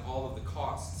Samaritan all of the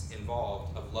costs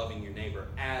involved of loving your neighbor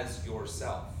as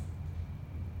yourself.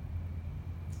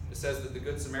 It says that the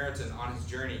Good Samaritan on his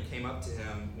journey came up to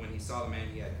him when he saw the man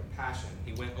he had compassion.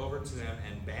 He went over to him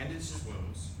and bandaged his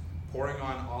wounds, pouring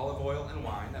on olive oil and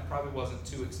wine. That probably wasn't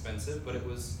too expensive, but it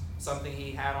was something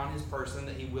he had on his person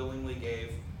that he willingly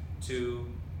gave to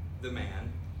the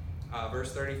man.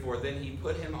 Verse 34, then he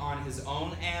put him on his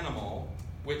own animal,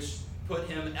 which put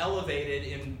him elevated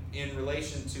in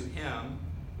relation to him,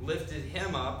 lifted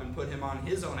him up and put him on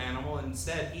his own animal.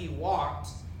 Instead, he walked,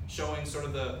 showing sort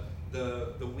of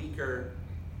the weaker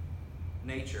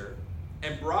nature,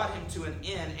 and brought him to an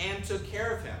inn and took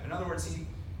care of him. In other words,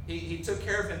 he took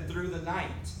care of him through the night.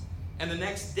 And the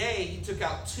next day, he took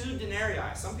out 2 denarii.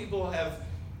 Some people have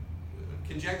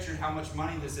conjectured how much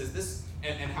money this is,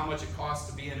 and how much it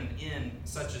costs to be in an inn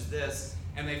such as this.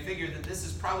 And they figured that this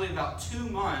is probably about 2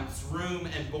 months' room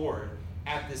and board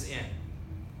at this inn.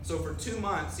 So for 2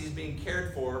 months, he's being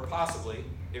cared for, possibly,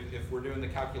 if we're doing the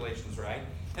calculations right.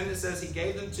 And it says he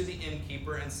gave them to the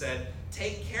innkeeper and said,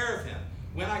 take care of him.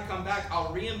 When I come back,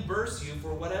 I'll reimburse you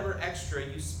for whatever extra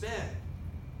you spend.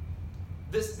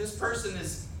 This person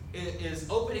is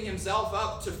opening himself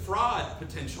up to fraud,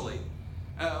 potentially.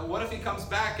 What if he comes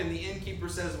back and the innkeeper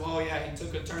says, well, yeah, he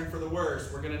took a turn for the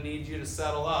worse. We're going to need you to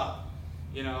settle up.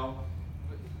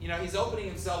 he's opening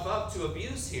himself up to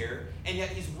abuse here, and yet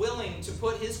he's willing to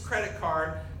put his credit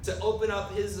card to open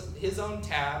up his own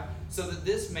tab so that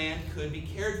this man could be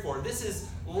cared for. This is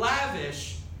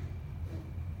lavish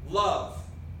love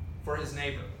for his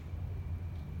neighbor.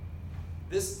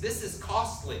 This is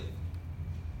costly.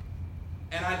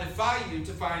 And I defy you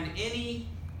to find any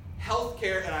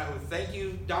healthcare, and I would thank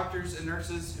you, doctors and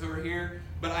nurses who are here,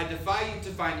 but I defy you to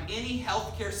find any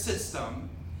healthcare system,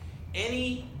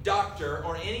 any doctor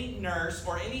or any nurse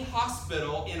or any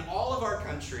hospital in all of our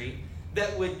country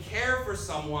that would care for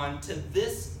someone to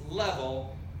this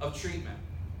level of treatment,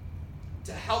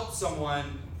 to help someone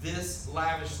this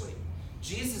lavishly.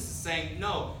 Jesus is saying,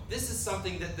 no, this is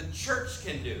something that the church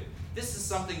can do. This is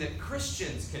something that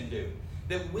Christians can do.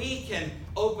 That we can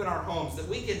open our homes, that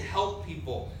we can help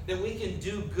people, that we can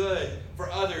do good for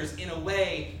others in a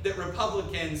way that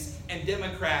Republicans and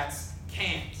Democrats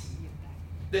can't.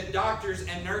 That doctors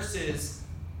and nurses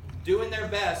doing their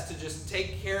best to just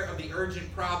take care of the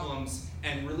urgent problems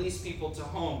and release people to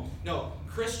home. No,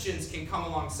 Christians can come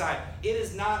alongside. It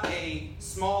is not a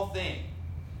small thing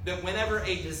that whenever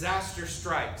a disaster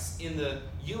strikes in the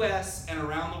U.S. and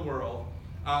around the world,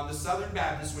 the Southern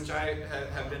Baptists, which I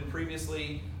have been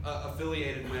previously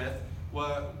affiliated with,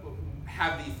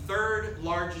 have the third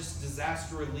largest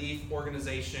disaster relief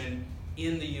organization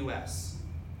in the U.S.,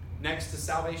 next to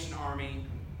Salvation Army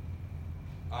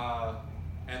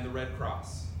and the Red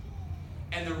Cross.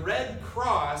 And the Red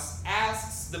Cross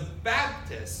asks the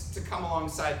Baptists to come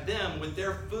alongside them with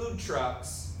their food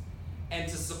trucks and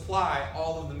to supply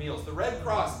all of the meals. The Red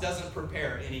Cross doesn't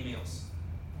prepare any meals.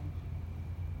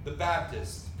 The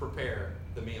Baptists prepare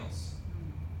the meals.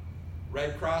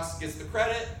 Red Cross gets the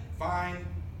credit, fine,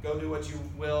 go do what you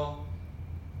will.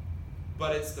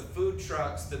 But it's the food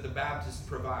trucks that the Baptists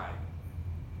provide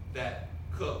that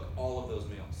cook all of those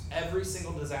meals. Every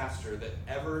single disaster that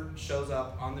ever shows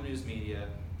up on the news media,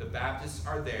 the Baptists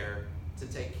are there to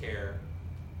take care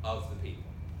of the people,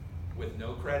 with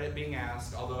no credit being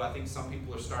asked, although I think some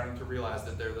people are starting to realize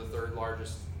that they're the third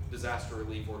largest disaster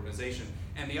relief organization.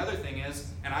 And the other thing is,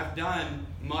 and I've done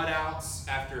mud outs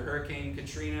after Hurricane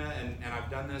Katrina, and I've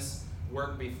done this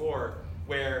work before,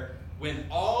 where when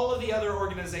all of the other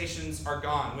organizations are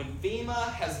gone, when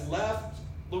FEMA has left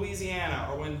Louisiana,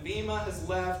 or when FEMA has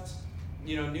left,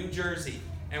 New Jersey,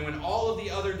 and when all of the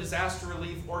other disaster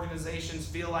relief organizations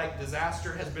feel like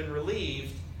disaster has been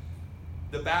relieved,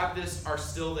 the Baptists are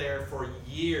still there for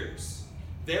years.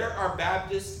 There are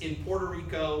Baptists in Puerto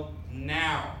Rico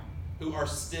now who are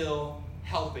still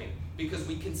helping because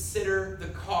we consider the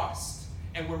cost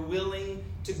and we're willing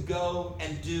to go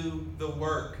and do the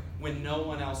work when no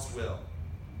one else will.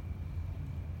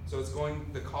 So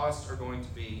the costs are going to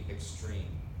be extreme,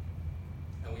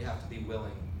 and we have to be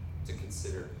willing to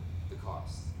consider the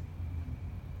cost.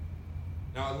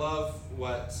 Now, I love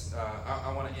what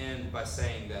I want to end by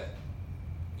saying that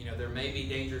there may be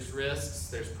dangerous risks.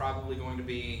 There's probably going to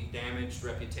be damaged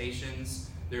reputations.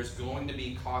 There's going to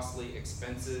be costly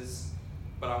expenses.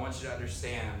 But I want you to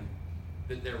understand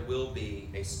that there will be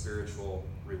a spiritual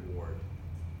reward.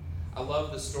 I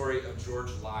love the story of George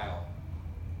Liele.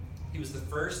 He was the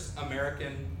first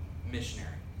American missionary.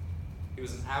 He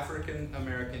was an African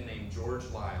American named George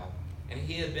Liele, and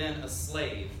he had been a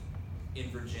slave in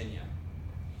Virginia.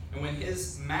 And when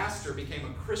his master became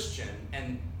a Christian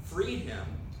and freed him,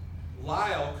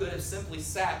 Liele could have simply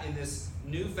sat in this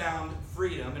newfound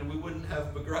freedom, and we wouldn't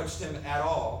have begrudged him at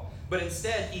all. But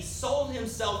instead, he sold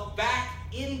himself back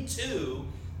into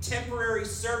temporary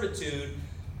servitude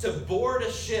to board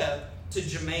a ship to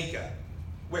Jamaica,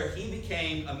 where he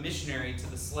became a missionary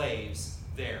to the slaves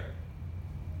there.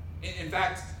 In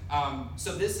fact,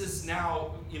 so this is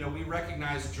now, we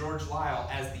recognize George Liele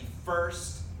as the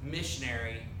first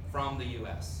missionary from the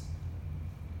U.S.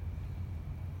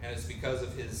 And it's because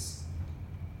of his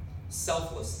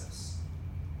selflessness.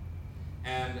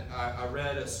 And I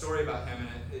read a story about him,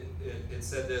 and it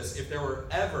said this: if there were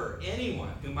ever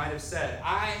anyone who might have said,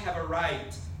 I have a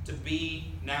right to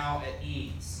be now at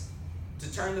ease,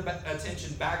 to turn the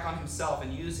attention back on himself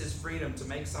and use his freedom to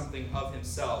make something of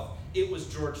himself, it was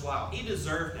George Liele. He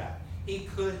deserved that. He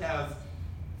could have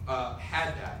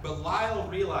had that. But Liele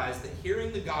realized that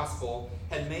hearing the gospel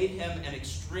had made him an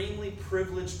extremely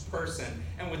privileged person.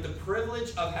 And with the privilege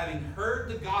of having heard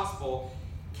the gospel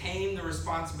came the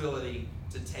responsibility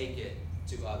to take it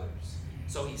to others.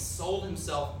 So he sold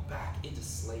himself back into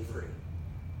slavery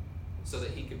so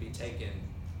that he could be taken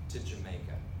to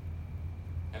Jamaica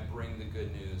and bring the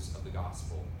good news of the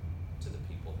gospel to the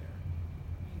people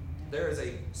there. There is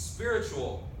a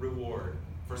spiritual reward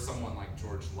for someone like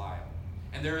George Liele.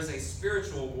 And there is a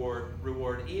spiritual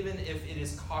reward, even if it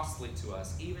is costly to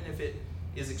us, even if it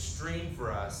is extreme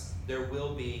for us, there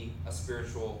will be a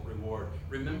spiritual reward.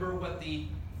 Remember what the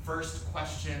first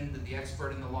question that the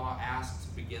expert in the law asked to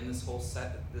begin this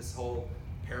whole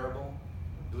parable?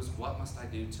 It was, what must I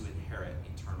do to inherit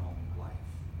eternal life?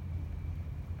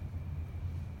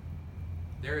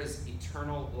 There is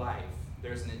eternal life.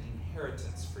 There's an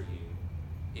inheritance for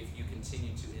you if you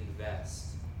continue to invest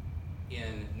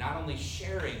in not only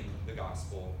sharing the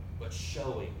gospel, but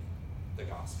showing the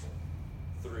gospel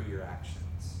through your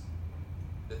actions.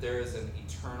 That there is an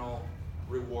eternal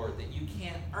reward, that you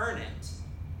can't earn it.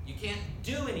 You can't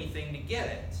do anything to get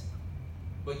it,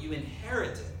 but you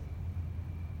inherit it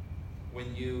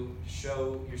when you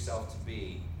show yourself to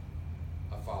be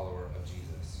a follower of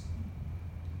Jesus.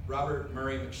 Robert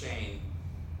Murray McCheyne,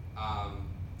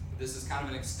 this is kind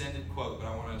of an extended quote, but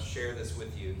I want to share this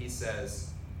with you. He says,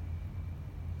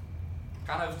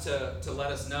 kind of to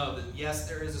let us know that yes,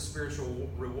 there is a spiritual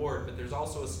reward, but there's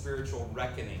also a spiritual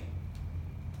reckoning.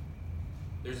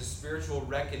 There's a spiritual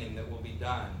reckoning that will be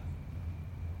done,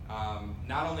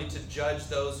 not only to judge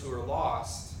those who are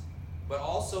lost, but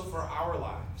also for our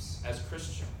lives as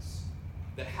Christians.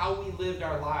 That how we lived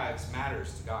our lives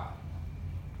matters to God.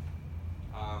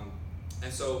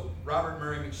 And so Robert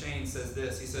Murray McCheyne says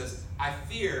this. He says, I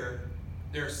fear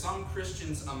there are some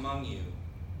Christians among you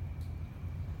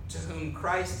to whom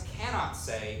Christ cannot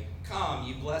say, come,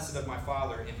 you blessed of my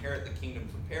Father, inherit the kingdom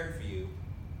prepared for you.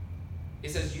 He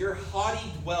says, your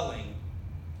haughty dwelling,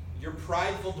 your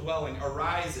prideful dwelling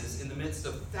arises in the midst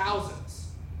of thousands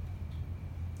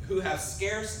who have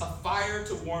scarce a fire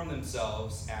to warm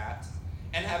themselves at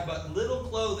and have but little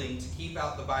clothing to keep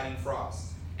out the biting frost.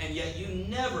 And yet you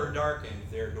never darken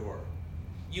their door.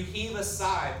 You heave a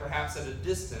sigh perhaps at a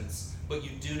distance, but you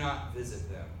do not visit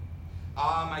them.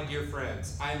 Ah, my dear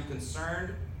friends, I am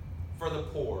concerned for the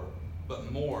poor,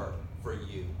 but more for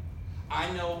you.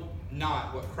 I know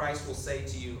not what Christ will say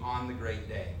to you on the great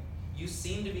day. You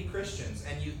seem to be Christians,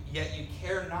 and yet you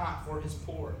care not for his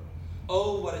poor.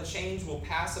 Oh, what a change will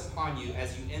pass upon you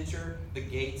as you enter the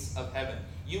gates of heaven.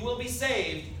 You will be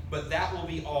saved, but that will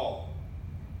be all.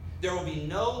 There will be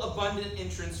no abundant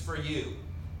entrance for you.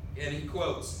 And he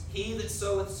quotes, he that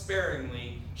soweth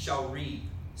sparingly shall reap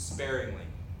sparingly.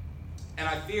 And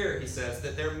I fear, he says,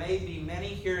 that there may be many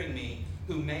hearing me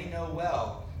who may know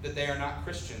well that they are not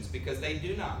Christians because they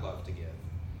do not love to give.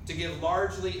 To give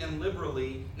largely and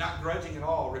liberally, not grudging at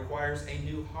all, requires a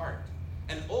new heart.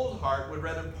 An old heart would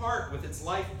rather part with its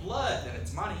life blood than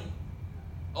its money.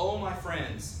 Oh, my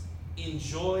friends,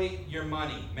 enjoy your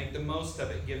money. Make the most of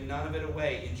it. Give none of it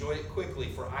away. Enjoy it quickly,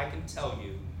 for I can tell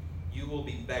you, you will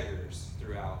be beggars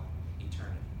throughout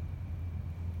eternity.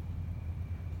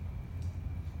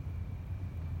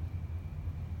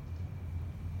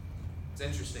 It's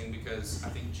interesting because I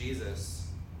think Jesus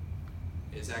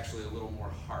is actually a little more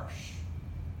harsh.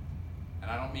 And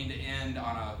I don't mean to end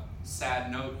on a sad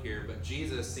note here, but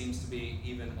Jesus seems to be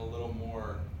even a little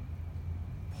more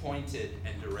pointed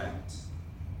and direct.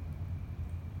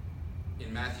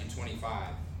 In Matthew 25,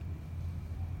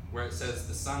 where it says,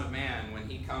 the Son of Man, when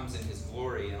he comes in his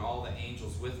glory and all the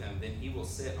angels with him, then he will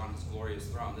sit on his glorious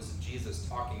throne. This is Jesus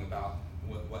talking about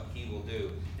what he will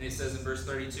do. And it says in verse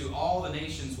 32, all the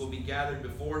nations will be gathered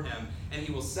before him, and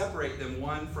he will separate them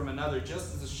one from another,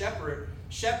 just as a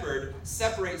shepherd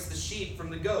separates the sheep from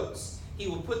the goats. He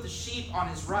will put the sheep on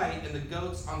his right and the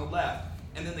goats on the left.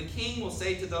 And then the king will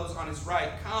say to those on his right,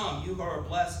 come, you who are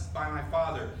blessed by my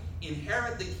Father,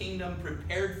 inherit the kingdom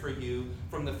prepared for you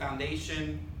from the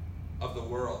foundation of the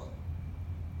world.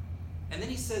 And then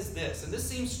he says this, and this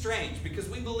seems strange because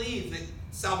we believe that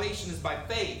salvation is by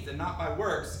faith and not by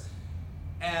works.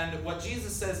 And what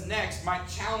Jesus says next might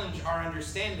challenge our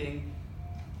understanding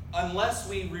unless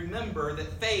we remember that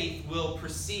faith will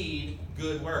precede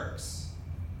good works.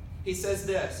 He says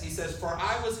this, he says, for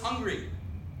I was hungry,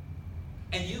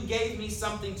 and you gave me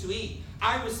something to eat.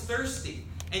 I was thirsty,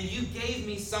 and you gave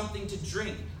me something to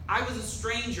drink. I was a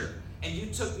stranger, and you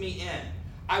took me in.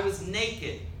 I was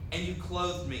naked, and you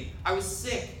clothed me. I was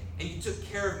sick, and you took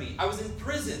care of me. I was in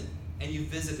prison, and you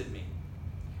visited me.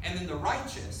 And then the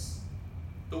righteous,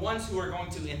 the ones who are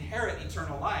going to inherit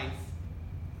eternal life,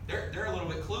 they're a little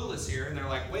bit clueless here, and they're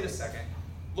like, wait a second.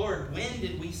 Lord, when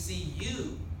did we see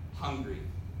you hungry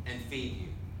and feed you,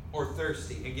 or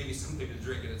thirsty and give you something to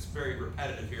drink? And it's very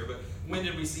repetitive here, but when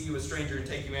did we see you a stranger and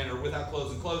take you in, or without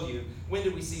clothes and clothe you? When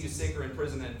did we see you sick or in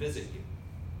prison and visit you?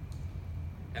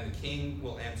 And the king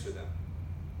will answer them,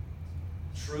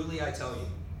 truly I tell you,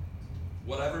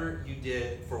 whatever you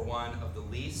did for one of the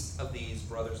least of these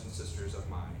brothers and sisters of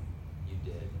mine, you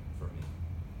did for me.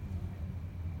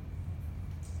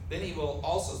 Then he will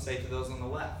also say to those on the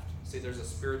left. See, there's a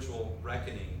spiritual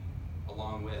reckoning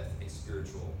along with a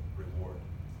spiritual reward.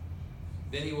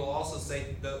 Then he will also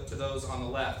say to those on the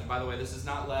left, and by the way, this is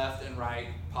not left and right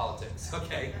politics,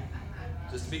 okay?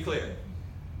 Just to be clear.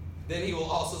 Then he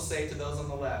will also say to those on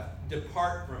the left,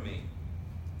 depart from me,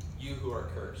 you who are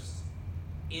cursed,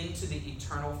 into the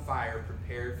eternal fire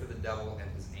prepared for the devil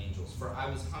and his angels. For I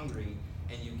was hungry,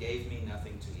 and you gave me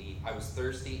nothing to eat. I was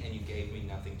thirsty, and you gave me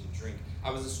nothing to drink.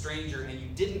 I was a stranger, and you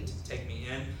didn't take me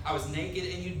in. I was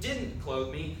naked, and you didn't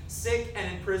clothe me. Sick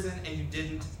and in prison, and you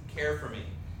didn't care for me.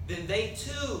 Then they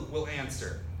too will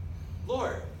answer,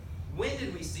 Lord, when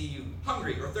did we see you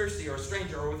hungry or thirsty or a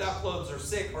stranger or without clothes or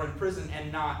sick or in prison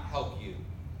and not help you?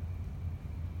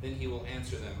 Then he will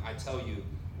answer them, I tell you,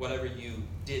 whatever you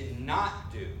did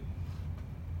not do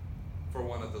for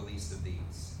one of the least of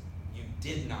these, you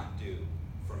did not do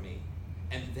for me.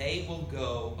 And they will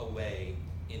go away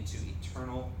into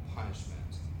eternal punishment,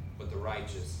 but the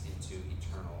righteous into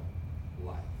eternal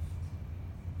life.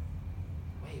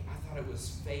 Wait, I thought it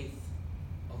was faith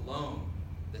alone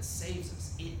that saves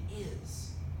us. It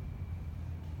is.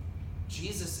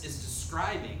 Jesus is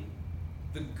describing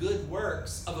the good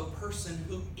works of a person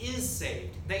who is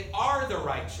saved. They are the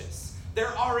righteous.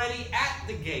 They're already at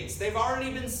the gates. They've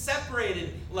already been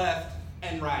separated left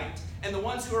and right. And the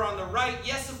ones who are on the right,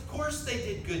 yes, of course they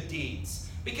did good deeds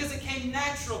because it came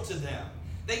natural to them.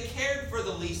 They cared for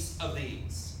the least of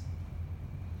these.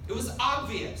 It was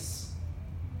obvious.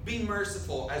 Be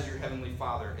merciful as your heavenly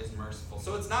Father is merciful.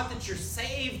 So it's not that you're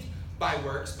saved by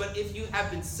works, but if you have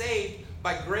been saved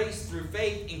by grace through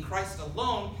faith in Christ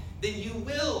alone, then you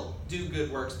will do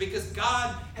good works because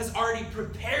God has already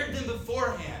prepared them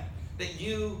beforehand that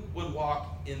you would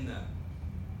walk in them.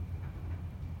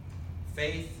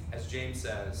 Faith, as James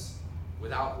says,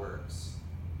 without works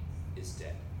is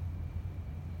dead.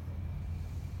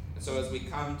 And so as we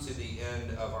come to the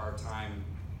end of our time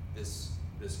this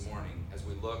morning, as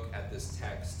we look at this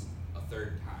text a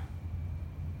third time,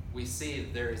 we see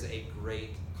that there is a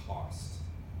great cost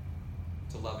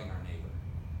to loving our neighbor.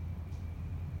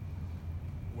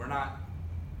 We're not,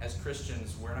 as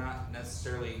Christians, we're not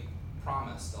necessarily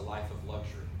promised a life of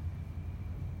luxury.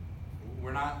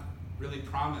 We're not really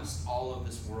promised all of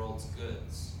this world's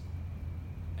goods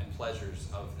and pleasures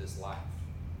of this life.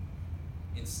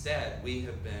 Instead, we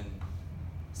have been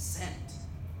sent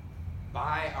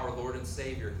by our Lord and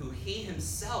Savior, who he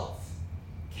himself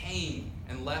came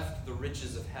and left the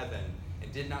riches of heaven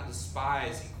and did not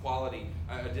despise equality,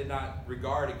 did not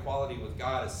regard equality with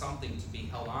God as something to be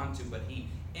held on to, but he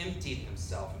emptied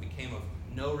himself and became of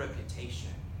no reputation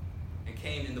and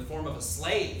came in the form of a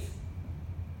slave.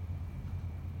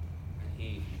 And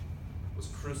he was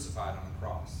crucified on a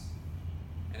cross.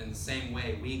 And in the same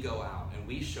way, we go out and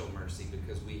we show mercy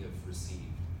because we have received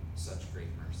such great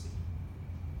mercy.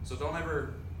 So don't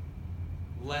ever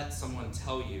let someone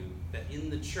tell you that in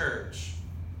the church,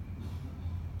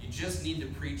 you just need to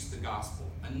preach the gospel.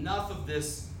 Enough of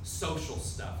this social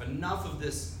stuff. Enough of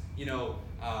this,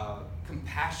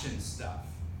 compassion stuff.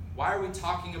 Why are we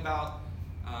talking about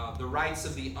the rights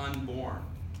of the unborn?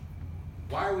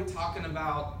 Why are we talking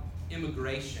about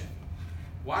immigration?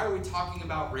 Why are we talking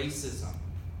about racism?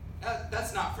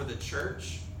 That's not for the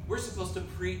church. We're supposed to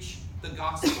preach the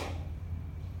gospel.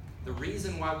 The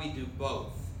reason why we do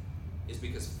both is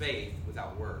because faith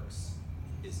without works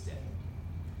is dead.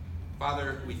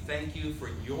 Father, we thank you for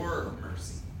your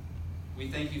mercy. We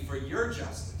thank you for your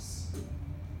justice.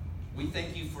 We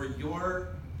thank you for your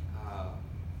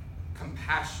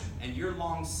compassion and your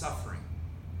long suffering.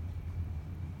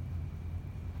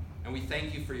 And we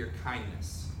thank you for your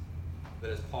kindness. That,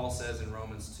 as Paul says in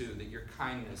Romans 2, that your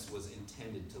kindness was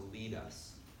intended to lead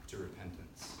us to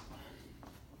repentance.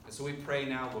 And so we pray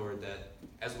now, Lord, that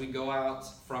as we go out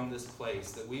from this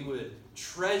place, that we would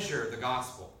treasure the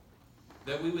gospel,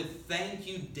 that we would thank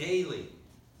you daily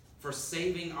for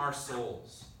saving our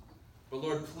souls. But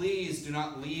Lord, please do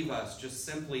not leave us just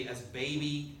simply as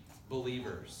baby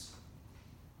believers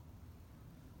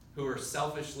who are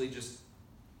selfishly just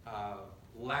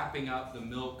lapping up the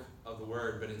milk of the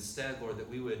word, but instead, Lord, that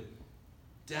we would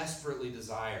desperately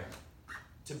desire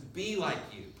to be like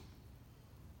you,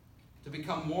 to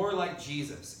become more like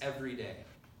Jesus every day,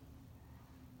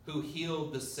 who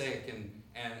healed the sick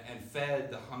and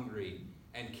fed the hungry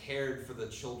and cared for the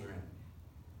children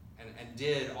and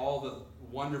did all the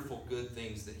wonderful good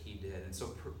things that he did. And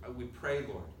so we pray,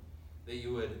 Lord, that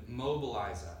you would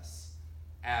mobilize us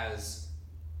as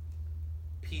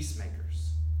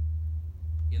peacemakers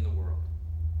in the world,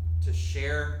 to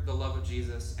share the love of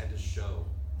Jesus and to show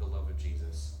the love of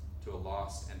Jesus to a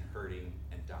lost and hurting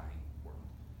and dying world.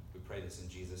 We pray pray this in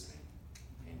Jesus' name.